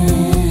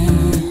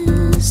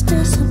there.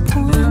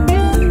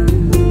 Disappointment.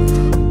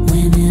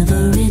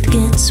 Whenever it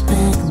gets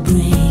back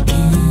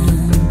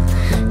breaking,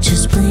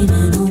 just blame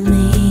it on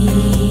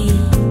me.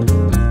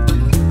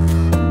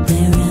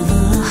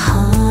 Wherever a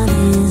heart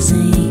is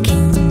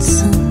aching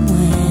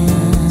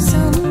somewhere,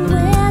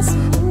 somewhere,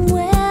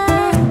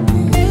 somewhere.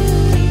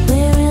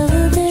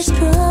 Wherever there's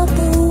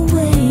trouble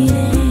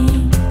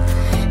waiting,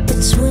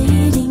 it's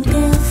waiting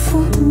there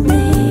for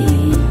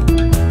me.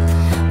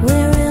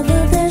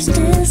 Wherever there's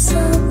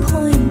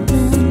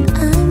disappointment,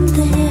 I'm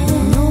there.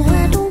 No, I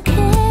don't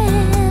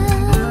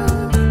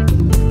care.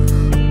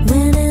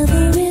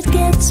 Whenever it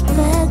gets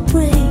back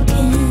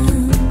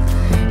breaking,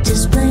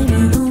 just blame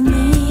it on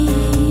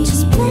me.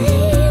 Just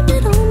blame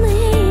it on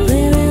me.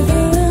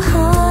 Wherever a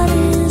heart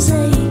is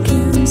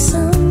aching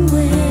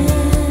somewhere.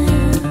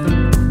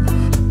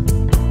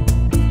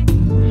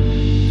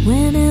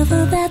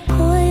 Whenever that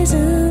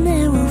poison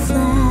arrow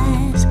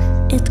flies,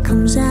 it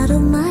comes out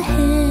of my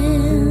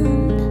hand.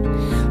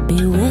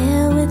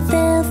 Beware with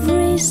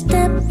every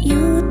step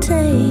you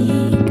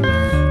take.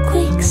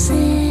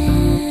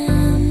 Quicksand,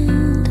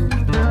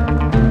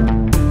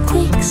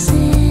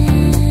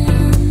 quicksand.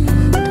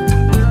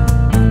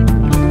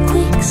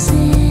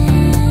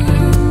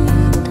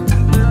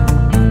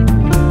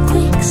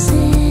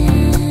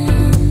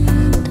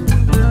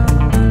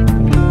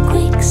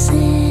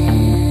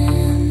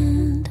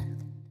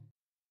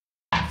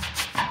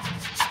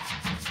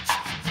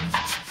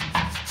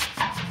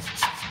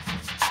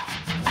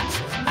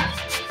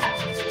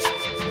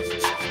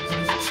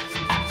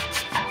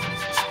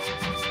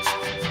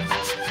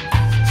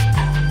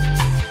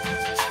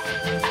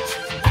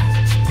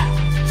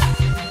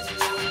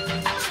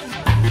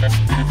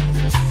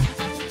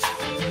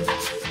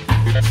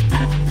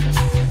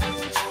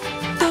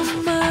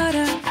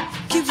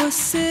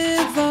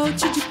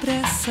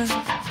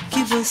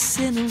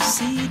 você não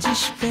se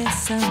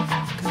despeça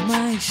nunca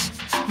mais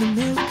no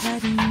meu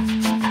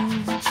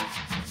carinho.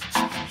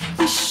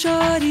 E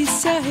chore,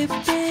 se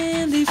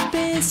arrependa e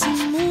pense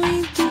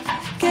muito,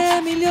 que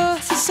é melhor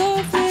se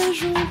sofrer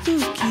junto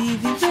que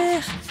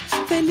viver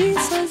feliz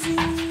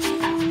sozinho.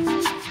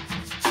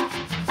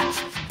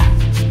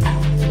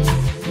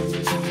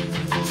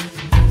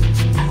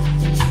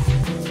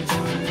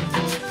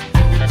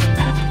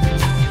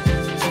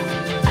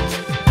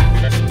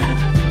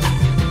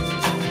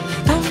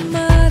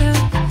 Tomara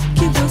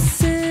que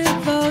você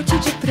volte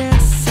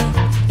depressa,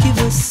 que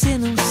você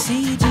não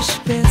se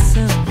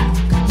despeça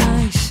nunca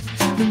mais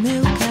do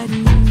meu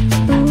carinho.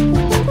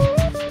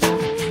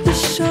 E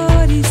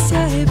chore, se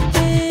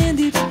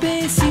arrependa e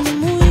pense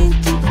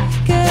muito,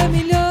 que é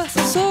melhor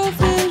se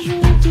sofrer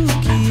junto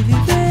que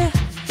viver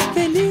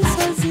feliz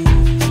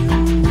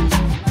sozinho.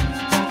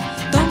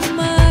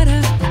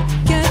 Tomara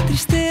que a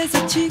tristeza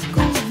te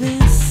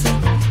convença,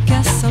 que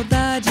a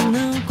saudade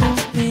não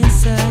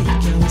compensa e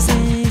que a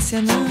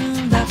ausência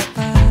não dá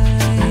paz.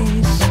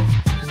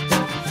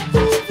 O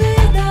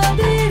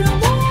verdadeiro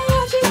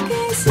amor de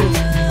quem se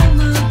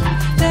ama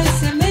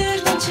dessa é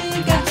mesmo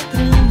antiga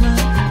trama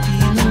que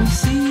não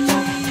se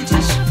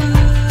desfaz.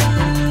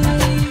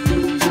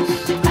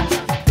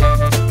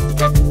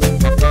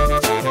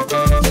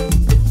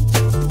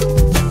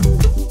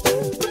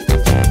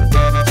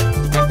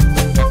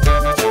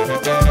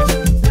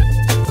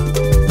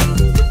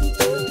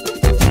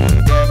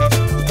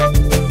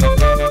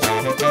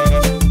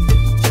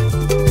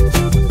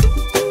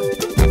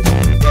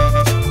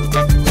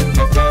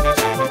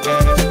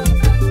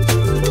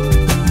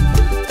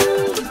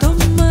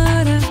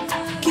 Tomara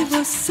que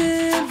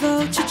você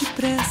volte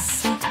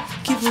depressa,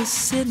 que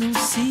você não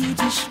se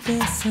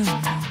despeça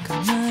nunca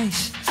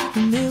mais do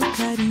meu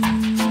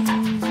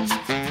carinho.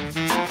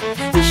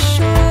 E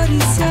chore,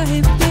 se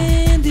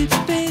arrependa e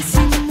pense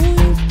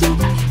muito,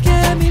 que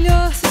é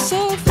melhor se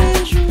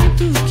sofrer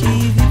junto que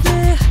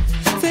viver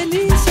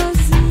feliz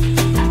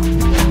sozinho.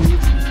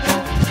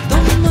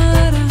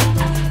 Tomara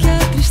que a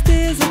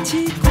tristeza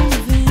te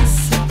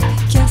convença,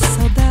 que a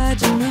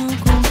saudade não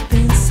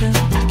compensa,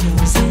 que a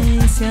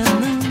ausência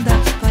não dá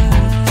paz.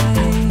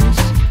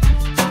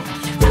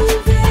 O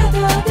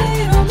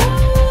verdadeiro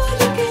amor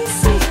de quem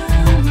se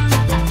ama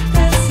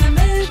essa é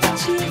mesmo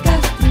antiga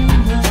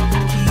trama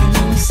que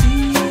não se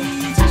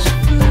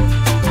desfaz.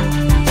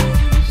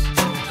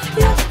 E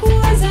a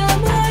coisa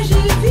mais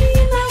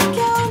divina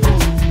que há no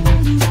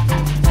mundo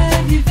é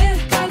viver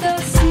cada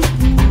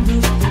segundo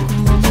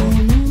como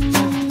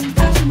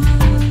nunca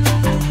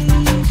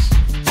mais.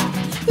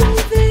 O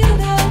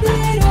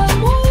verdadeiro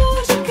amor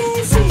de quem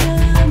se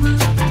ama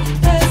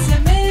essa é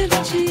mesmo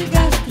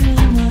antiga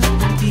trama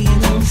que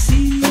não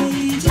se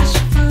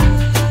desfaz.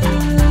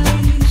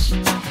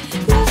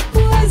 E a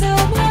coisa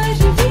mais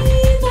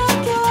divina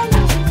que há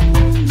no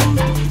mundo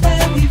é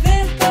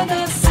viver cada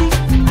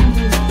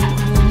segundo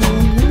como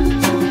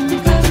nunca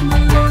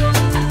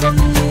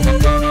mais.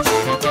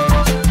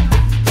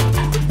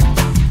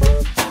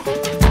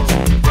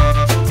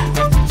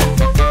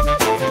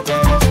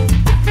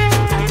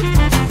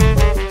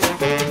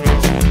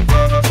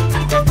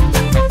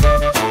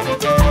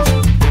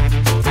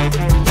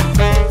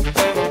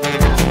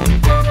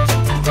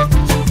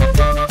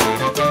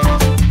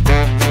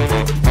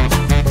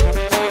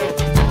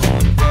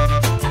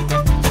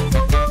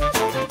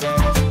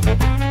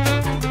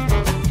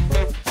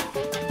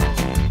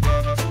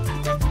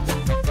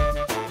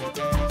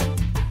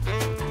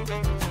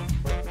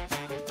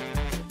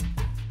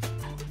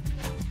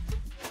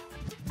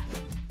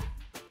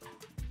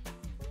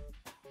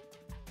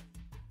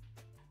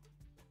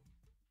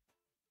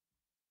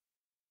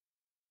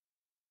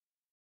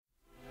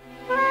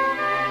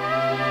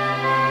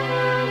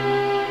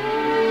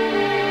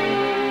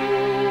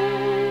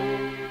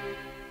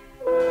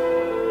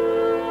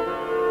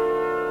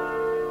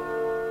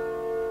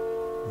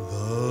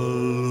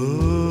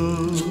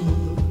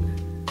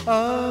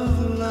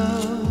 Of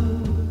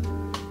love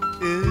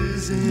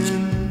is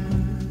in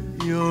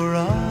your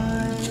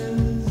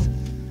eyes,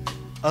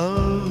 a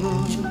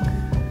look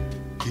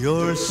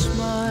your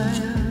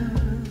smile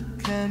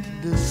can't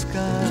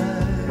disguise.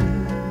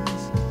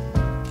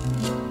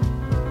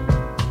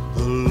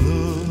 The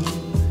look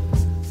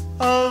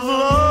of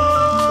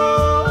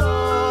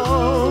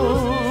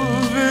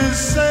love is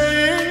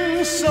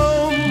saying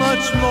so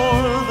much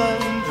more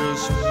than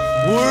just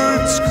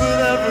words could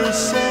ever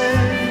say.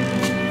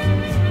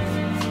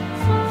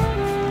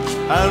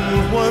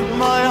 And what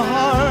my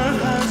heart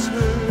has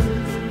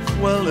heard,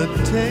 well, it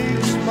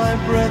takes my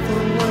breath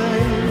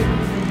away.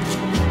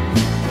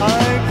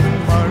 I can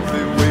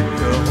hardly wait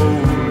to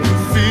hold you,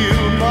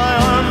 feel my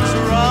arms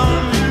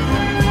around you.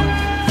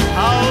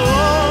 How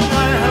long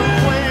I have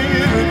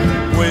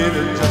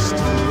waited just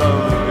to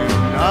love you.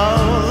 Now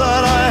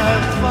that I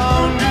have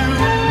found you,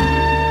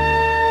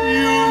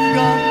 you've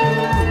got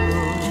the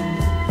room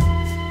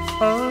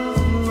of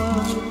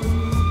love.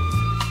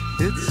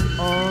 It's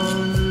on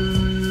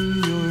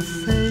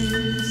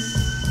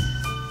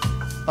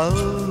a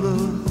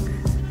look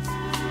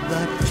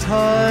that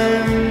time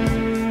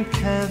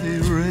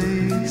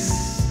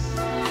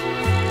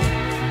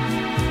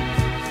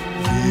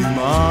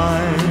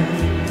mine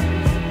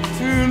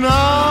tonight.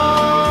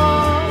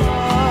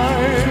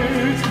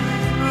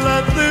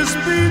 Let this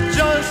be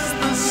just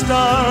the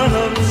start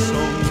of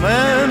so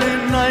many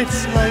nights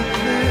like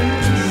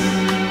this.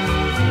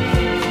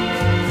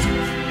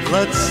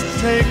 Let's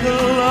take a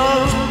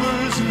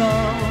lover's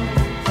vow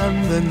and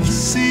then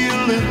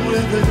seal it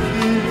with a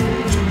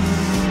kiss.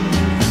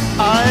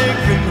 I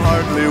can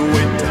hardly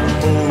wait to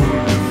hold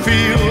you,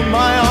 feel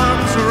my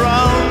arms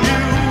around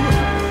you.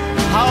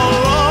 How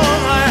long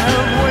I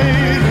have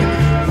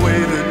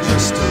waited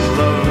just to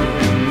love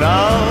you.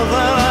 Now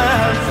that I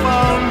have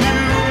found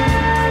you,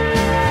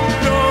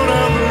 don't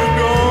ever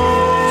go,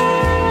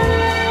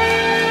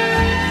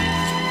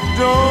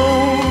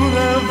 don't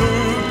ever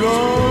go.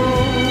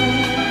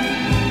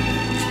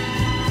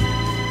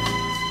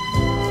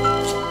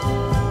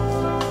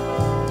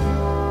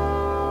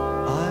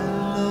 I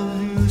love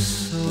you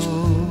so.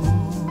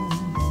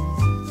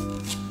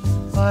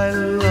 I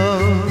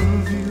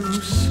love you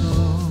so.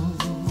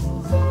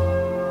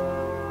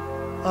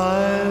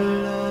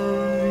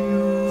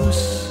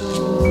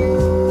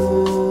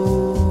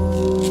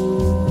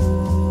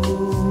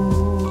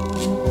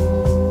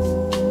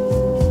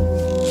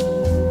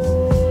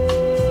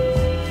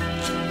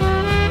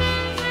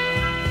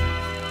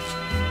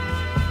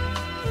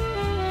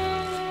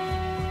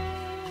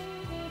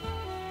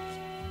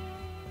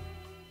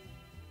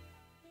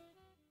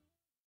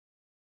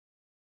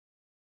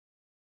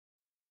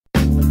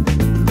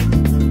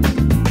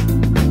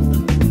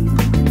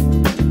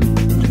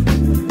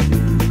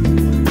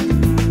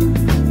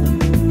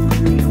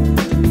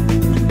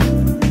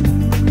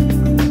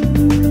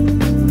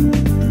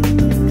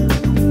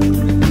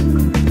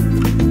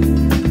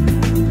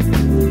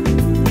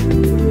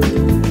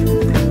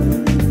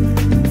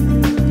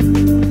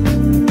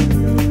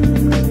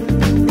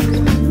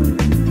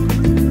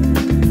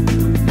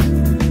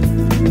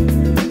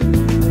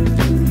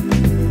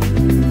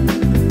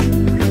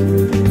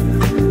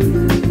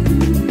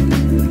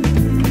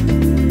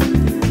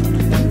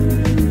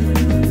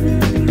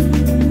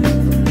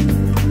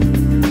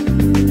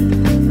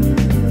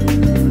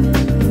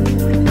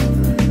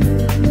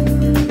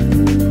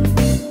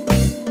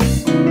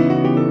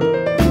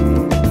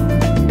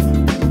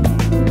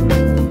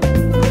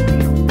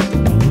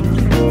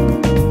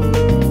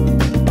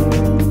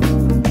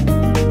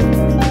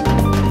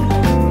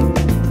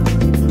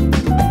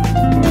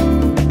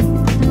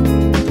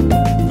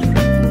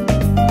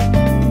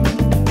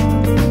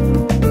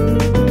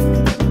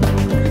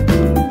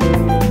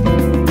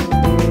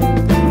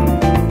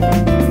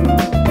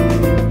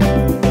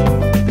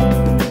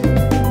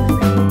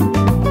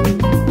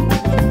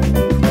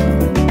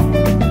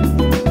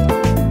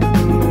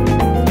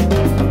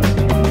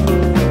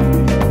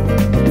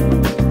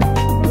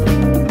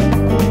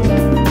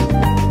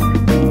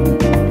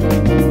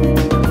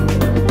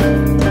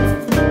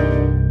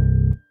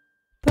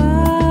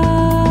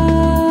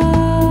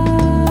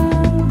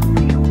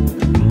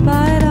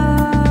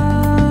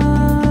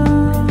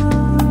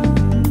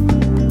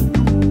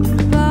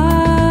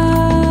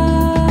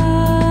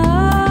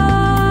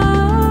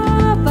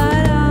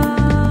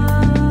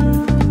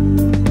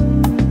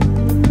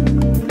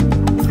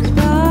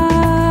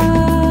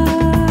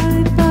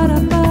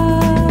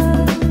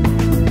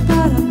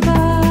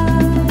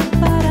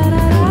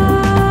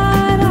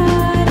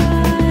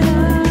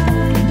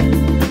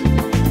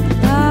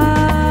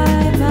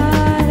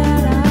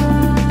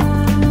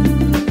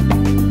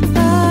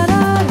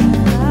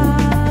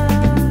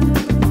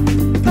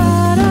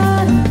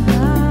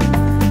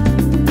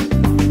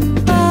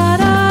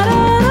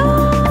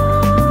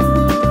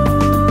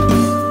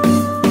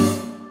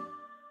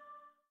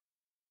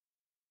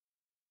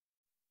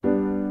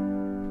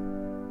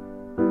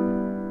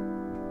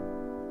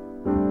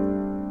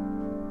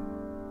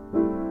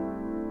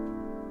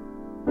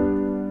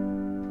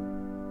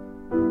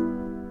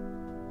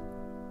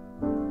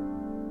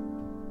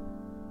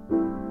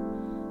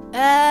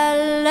 At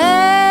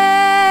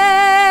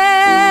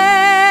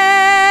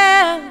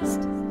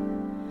last,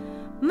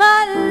 my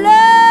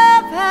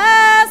love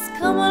has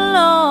come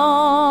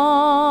along.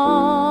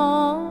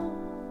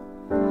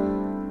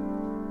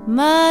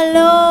 My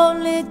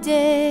lonely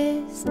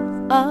days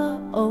are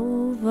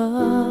over,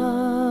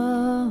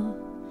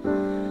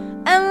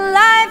 and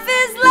life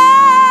is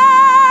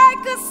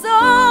like a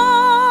song.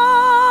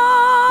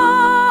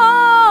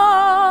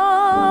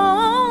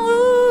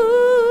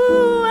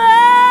 Ooh,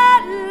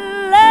 at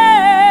last,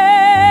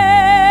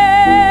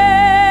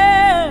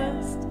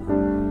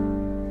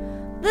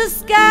 the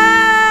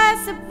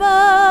skies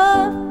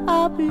above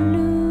are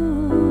blue.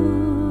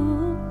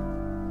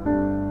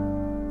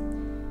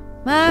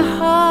 My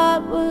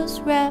heart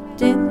was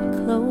wrapped in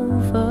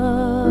clover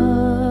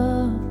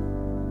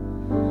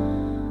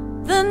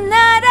the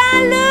night I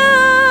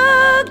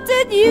looked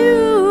at you.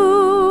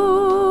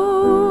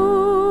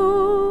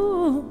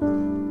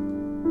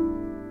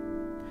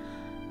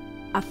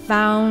 I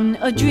found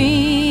a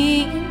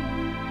dream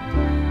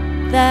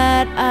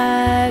that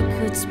I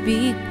could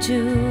speak to,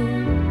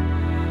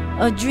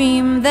 a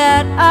dream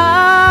that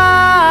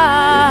I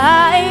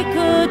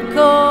could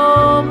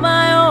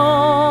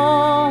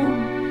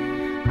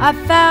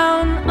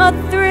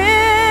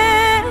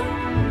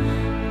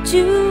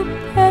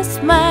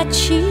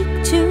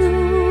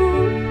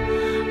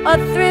a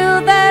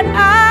thrill that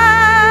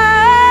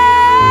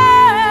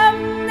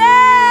I've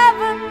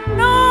never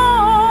known.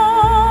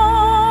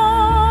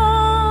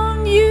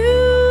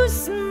 You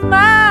smile,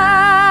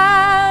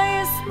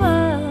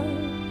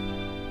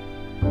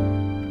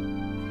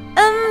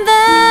 and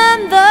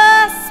then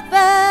the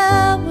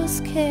spell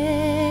was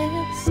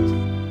cast,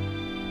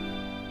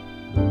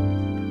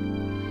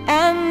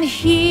 and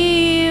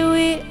here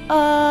we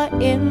are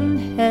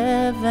in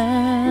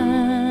heaven,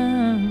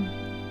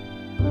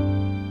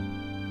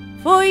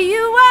 for you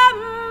are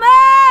mine.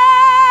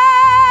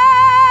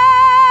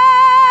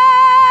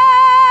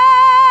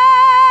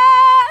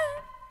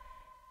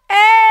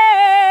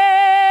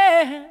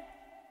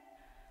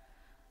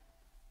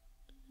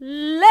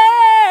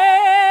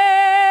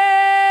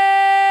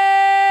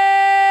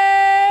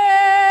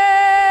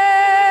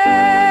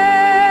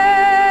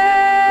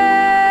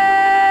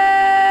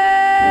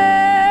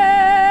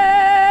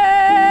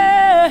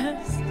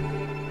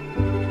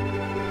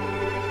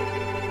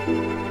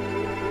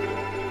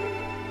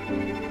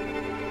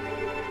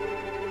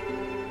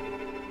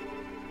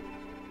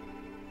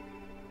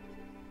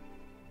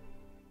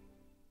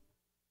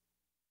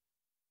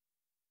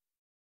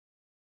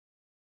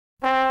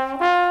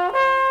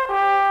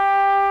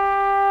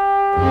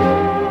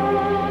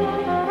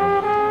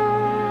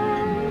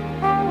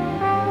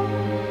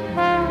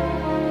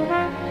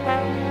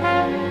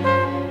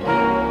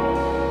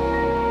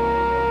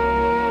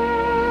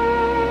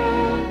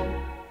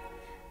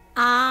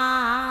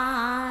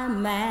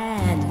 I'm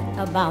mad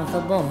about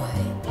the boy,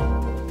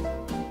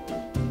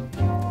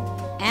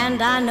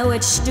 and I know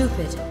it's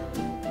stupid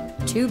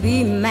to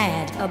be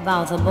mad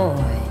about the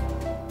boy.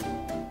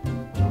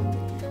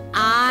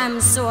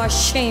 I'm so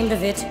ashamed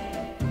of it,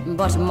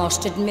 but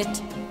must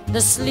admit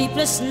the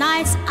sleepless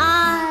nights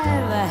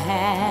I've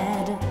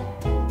had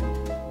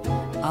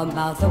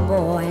about the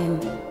boy.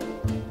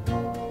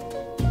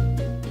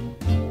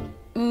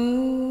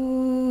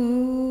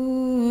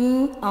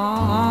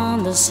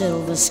 On the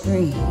silver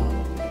screen,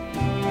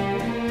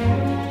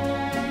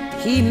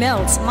 he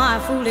melts my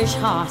foolish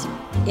heart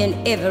in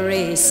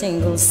every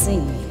single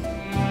scene.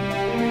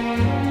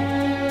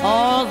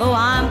 Although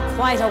I'm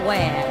quite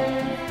aware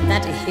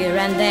that here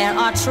and there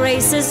are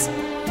traces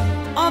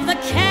of the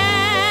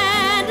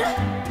cad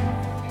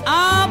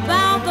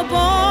about the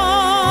boy.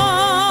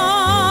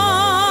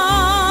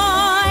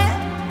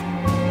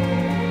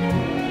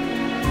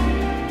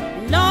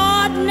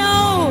 Lord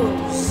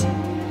knows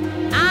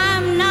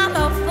I'm not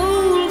a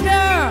fool,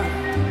 girl.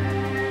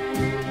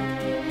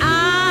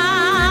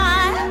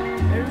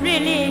 I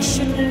really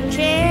shouldn't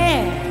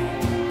care.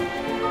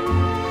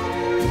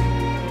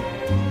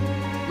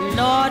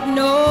 Lord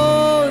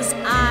knows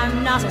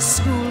I'm not a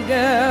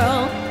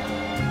schoolgirl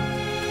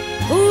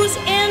who's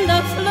in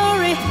the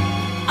flurry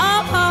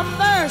of her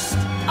first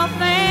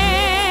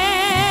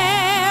affair.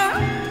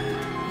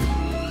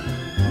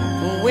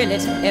 Will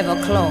it ever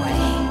cloy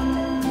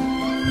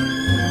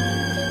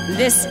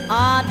this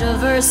odd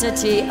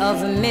diversity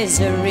of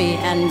misery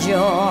and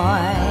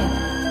joy?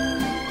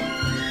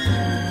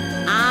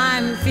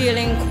 I'm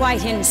feeling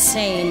quite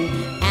insane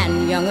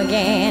and young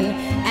again,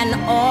 and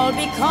all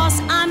because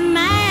I'm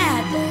mad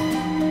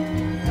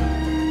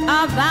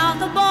about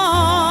the boy.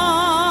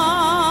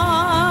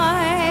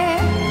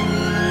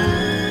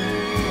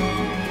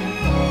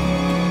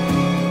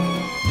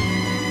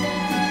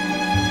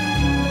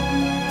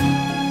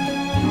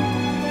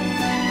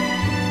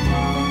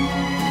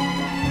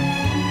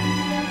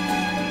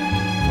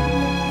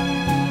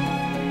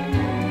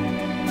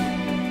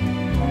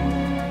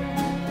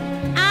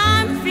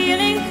 I'm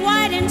feeling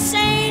quite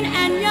insane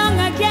and young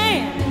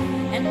again,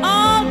 and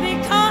all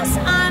because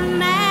I'm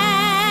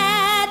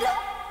mad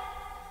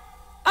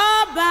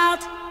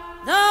about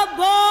the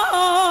boy.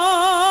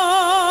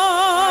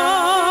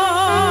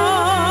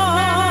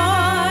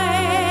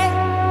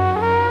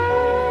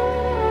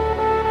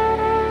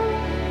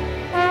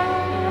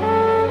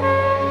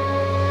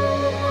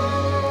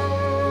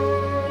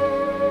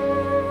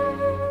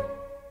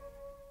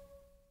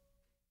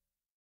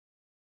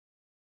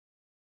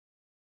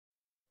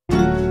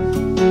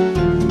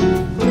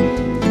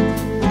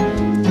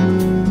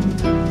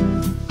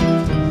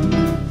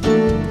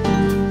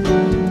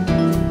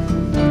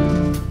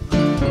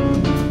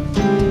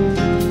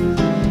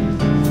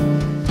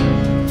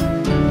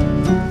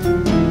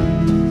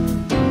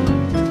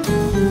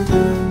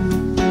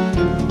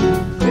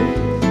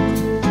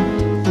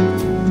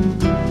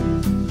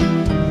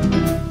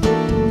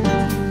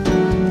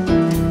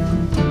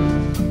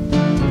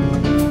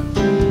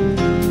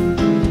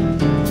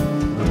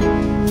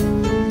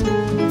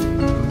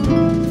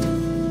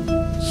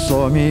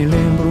 Só me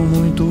lembro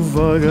muito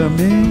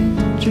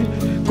vagamente,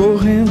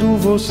 correndo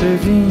você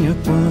vinha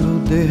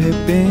quando de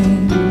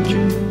repente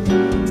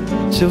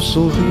seu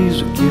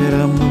sorriso, que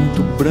era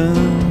muito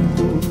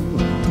branco,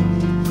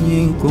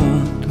 me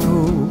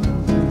encontrou.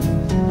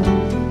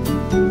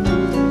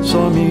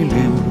 Só me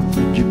lembro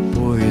que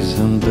depois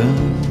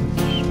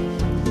andamos,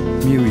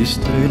 1000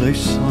 estrelas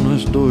só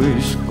nós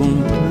dois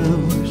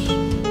contamos,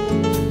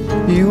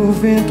 e o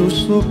vento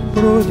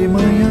soprou de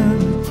manhã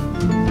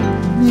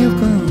 1000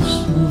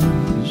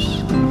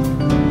 canções.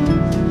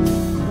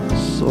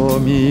 Só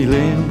me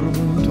lembro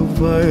muito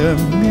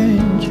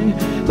vagamente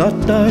da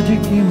tarde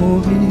que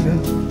morria,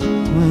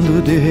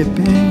 quando de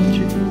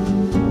repente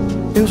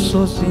eu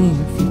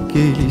sozinho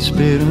fiquei lhe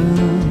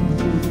esperando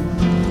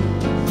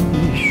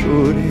e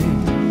chorei.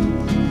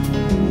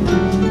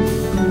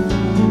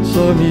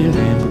 Só me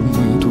lembro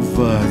muito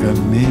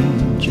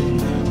vagamente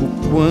o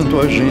quanto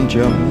a gente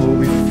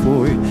amou e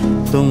foi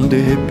tão de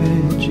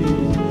repente,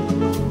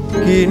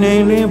 que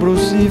nem lembro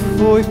se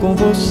foi com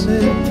você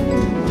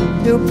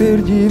eu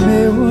perdi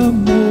meu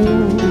amor.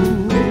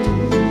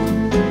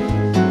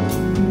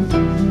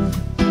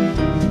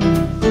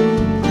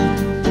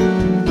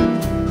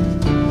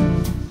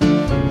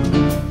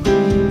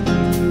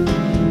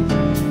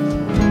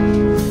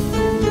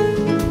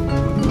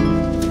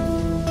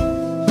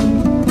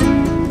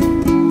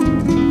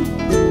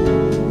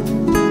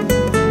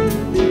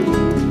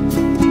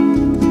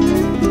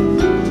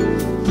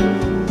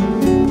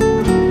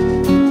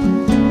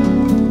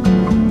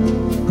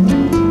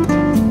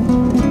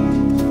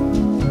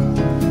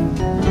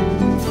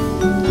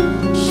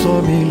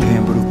 Só me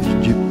lembro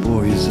que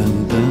depois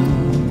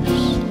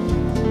andamos,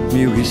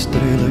 1000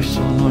 estrelas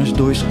só nós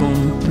dois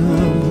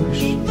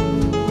contamos,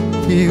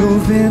 e o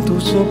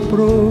vento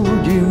soprou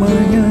de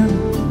manhã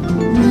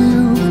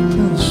 1000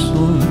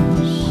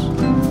 canções.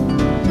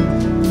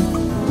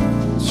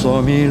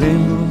 Só me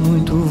lembro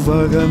muito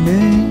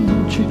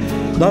vagamente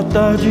da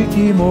tarde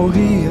que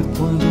morria,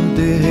 quando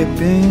de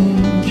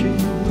repente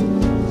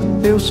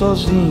eu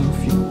sozinho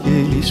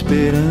fiquei lhe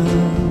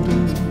esperando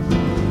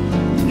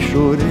e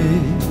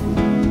chorei.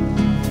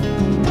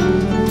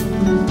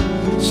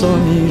 Só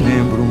me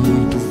lembro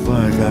muito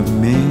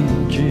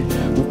vagamente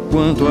o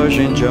quanto a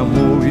gente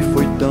amou e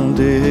foi tão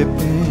de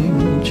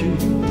repente,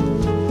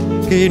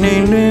 que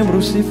nem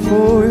lembro se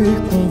foi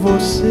com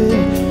você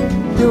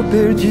eu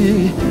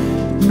perdi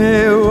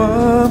meu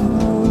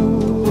amor.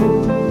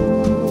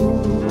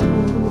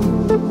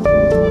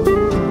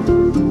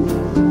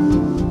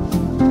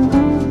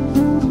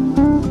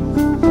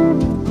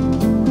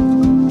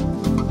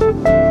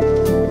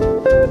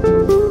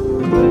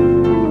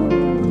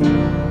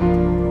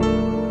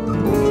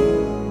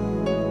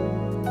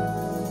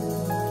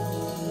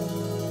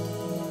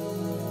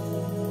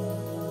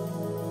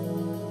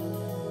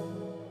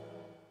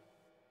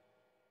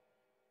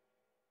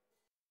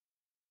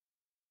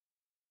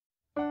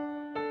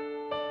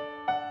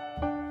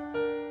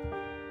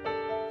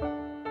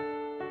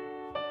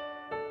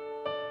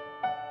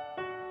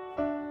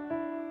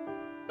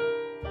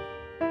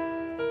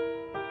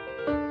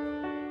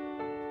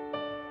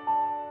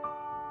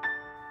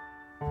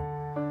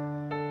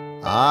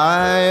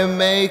 I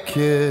make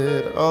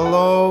it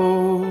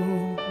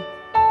alone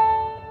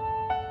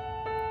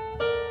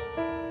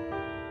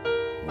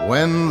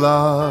when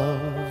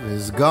love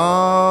is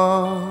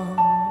gone.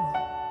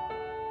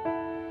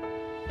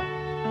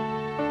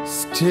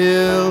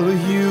 Still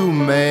you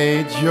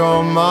made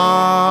your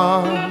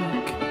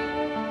mark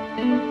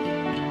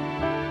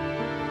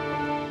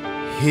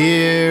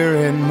here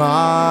in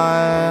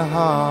my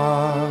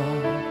heart.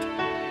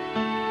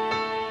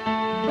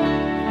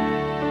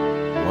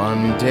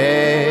 One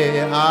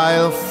day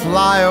I'll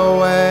fly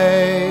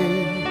away,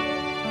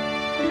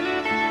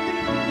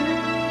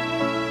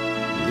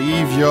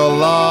 leave your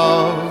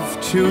love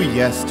to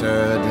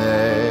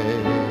yesterday.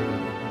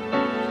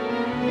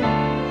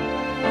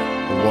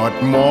 What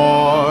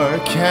more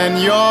can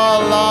your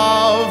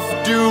love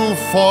do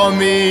for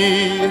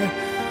me?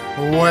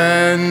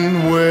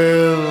 When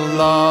will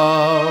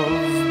love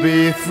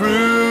be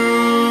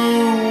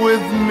through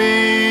with me?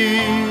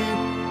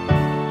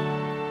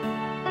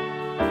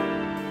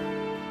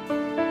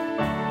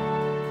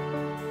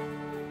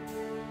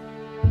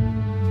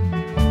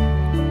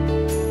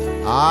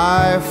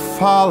 I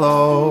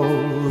follow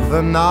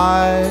the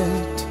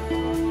night,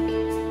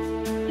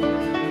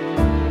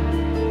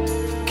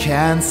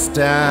 can't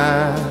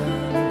stand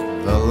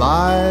the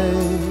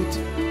light.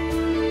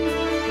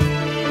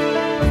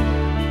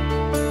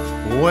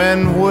 When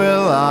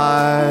will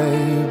I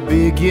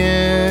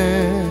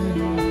begin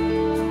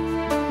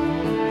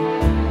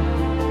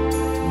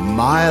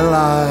my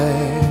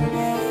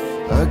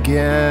life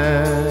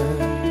again?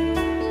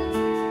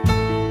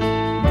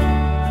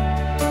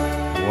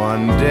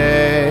 One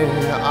day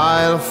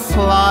I'll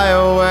fly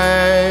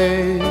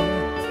away,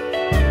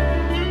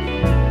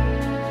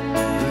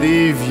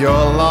 leave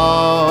your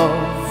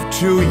love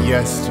to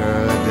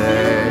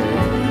yesterday.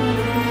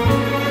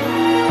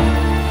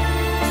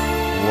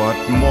 What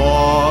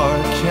more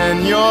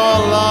can your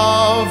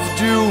love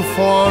do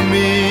for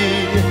me?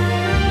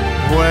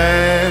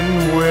 When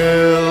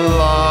will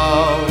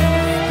love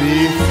be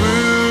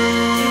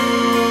through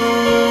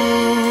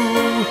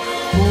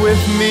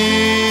with me?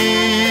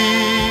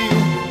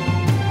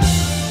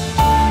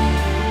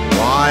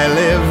 I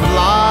live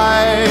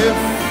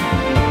life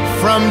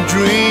from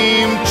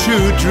dream to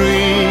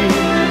dream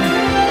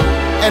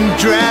and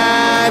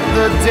dread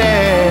the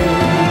day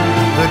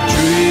the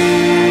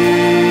dreaming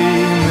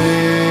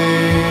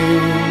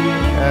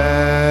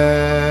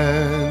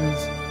ends.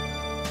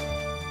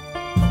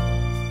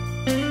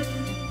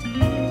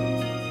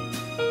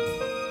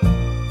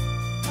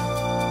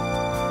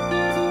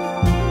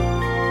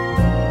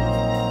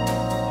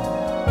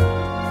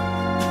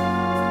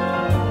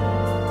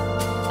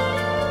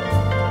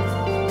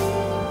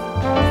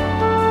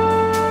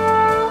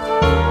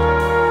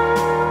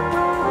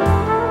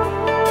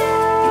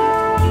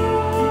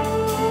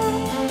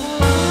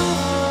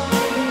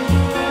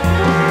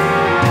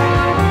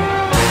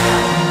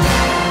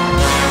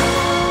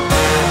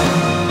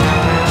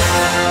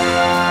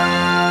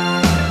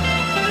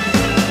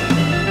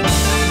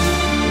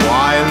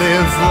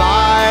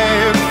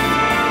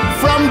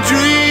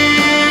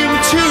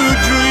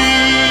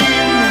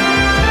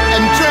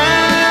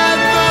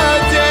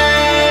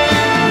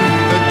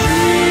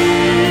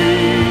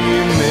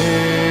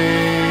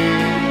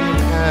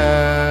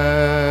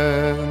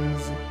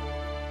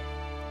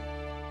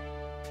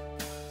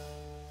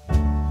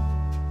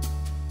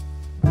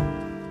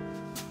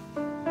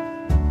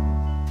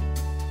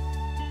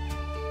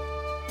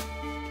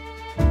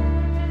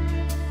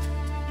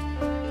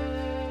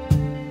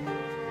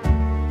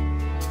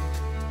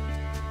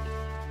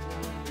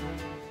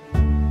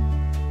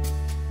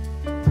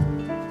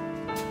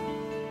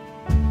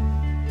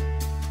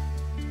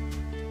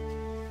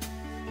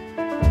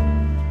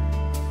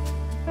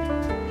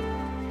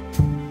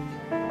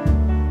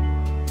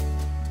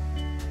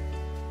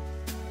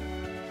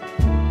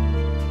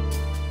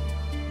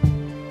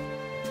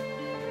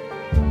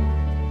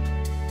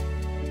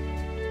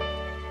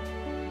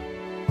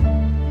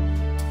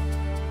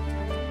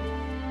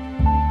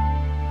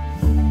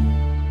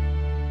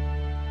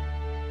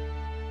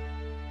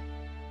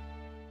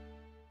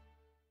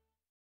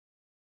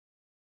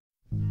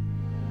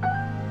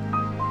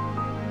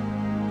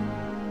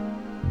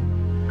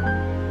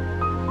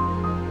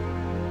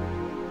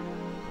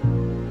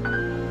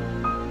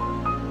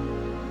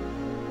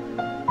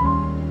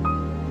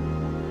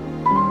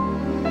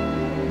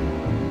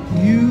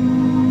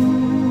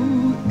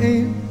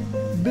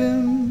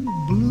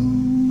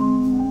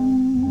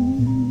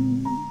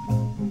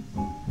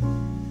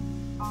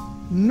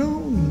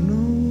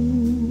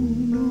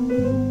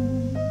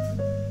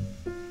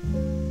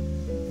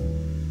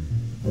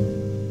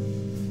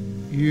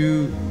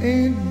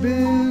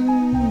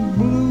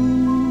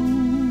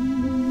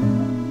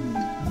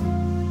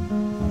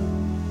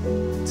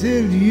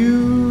 till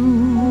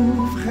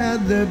you've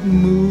had that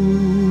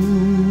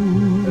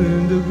mood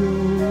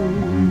indigo,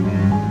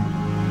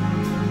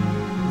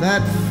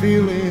 that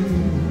feeling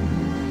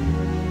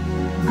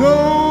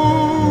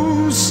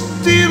goes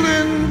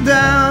stealing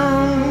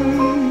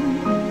down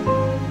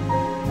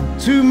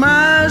to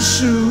my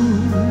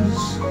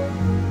shoes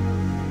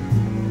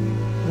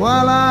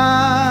while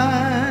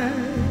I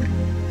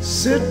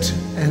sit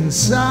and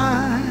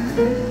sigh.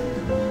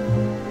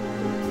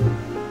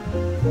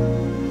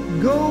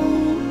 Go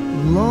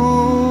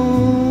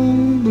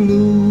long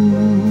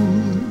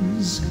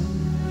blues,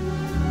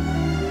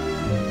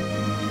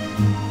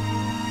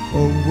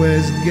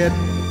 always get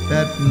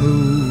that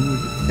mood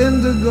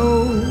indigo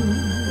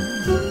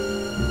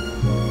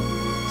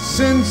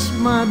since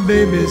my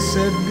baby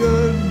said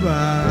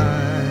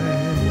goodbye.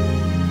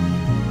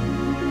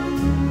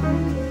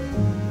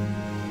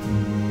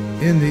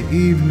 In the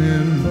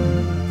evening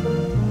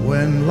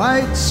when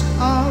lights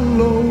are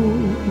low,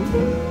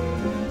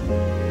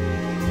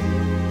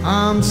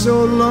 I'm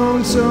so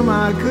lonesome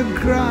I could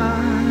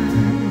cry,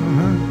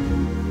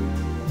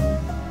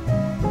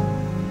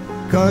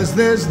 'cause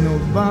there's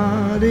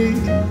nobody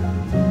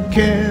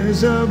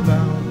cares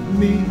about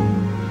me.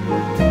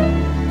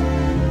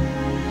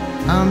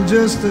 I'm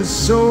just a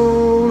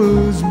soul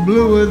who's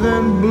bluer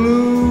than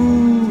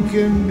blue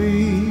can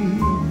be.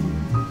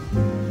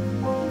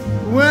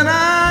 When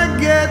I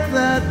get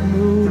that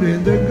mood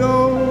indigo,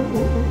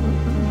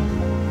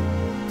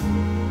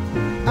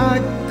 I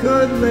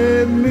could lay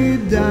me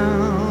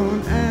down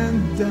and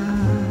die.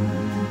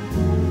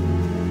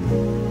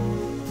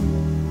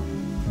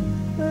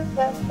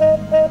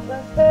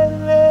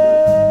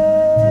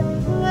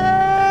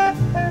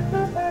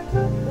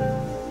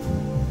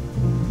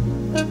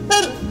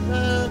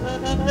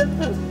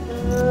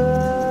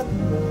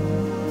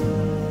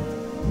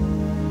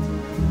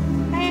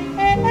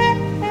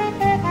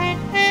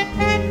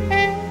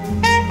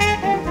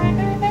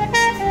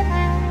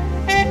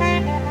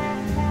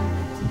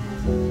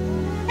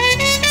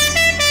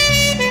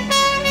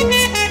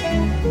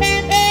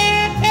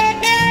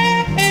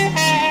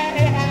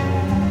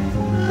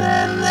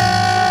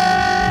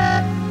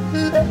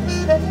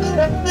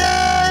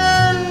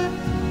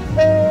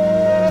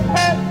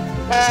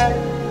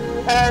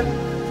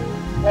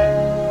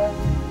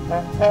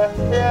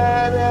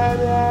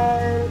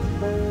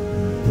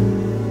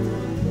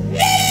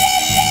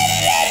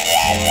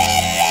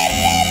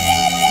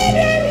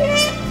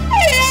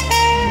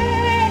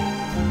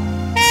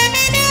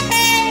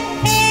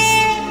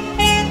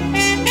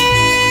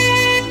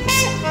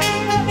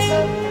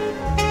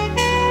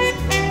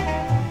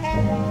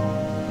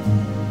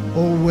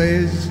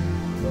 Always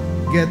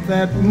get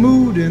that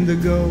mood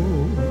indigo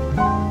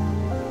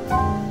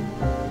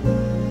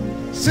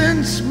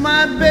since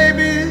my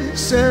baby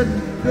said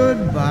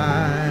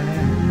goodbye.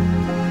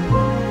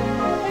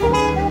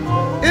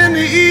 In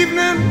the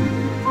evening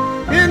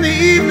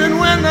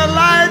when the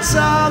lights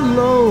are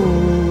low,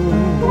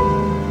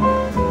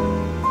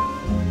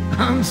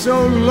 I'm so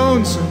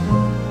lonesome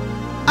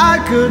I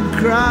could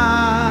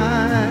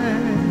cry,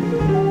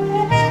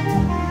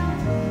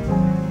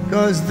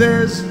 'cause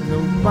there's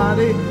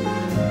nobody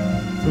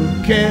who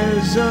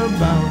cares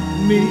about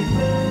me.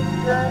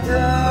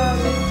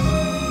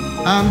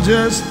 I'm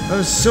just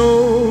a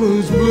soul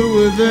who's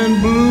bluer than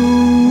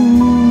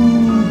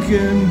blue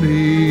can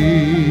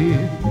be.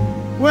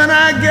 When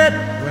I get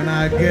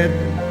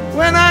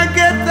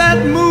that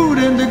mood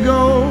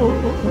indigo,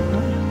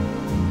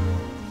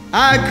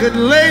 I could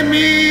lay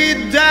me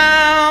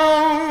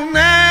down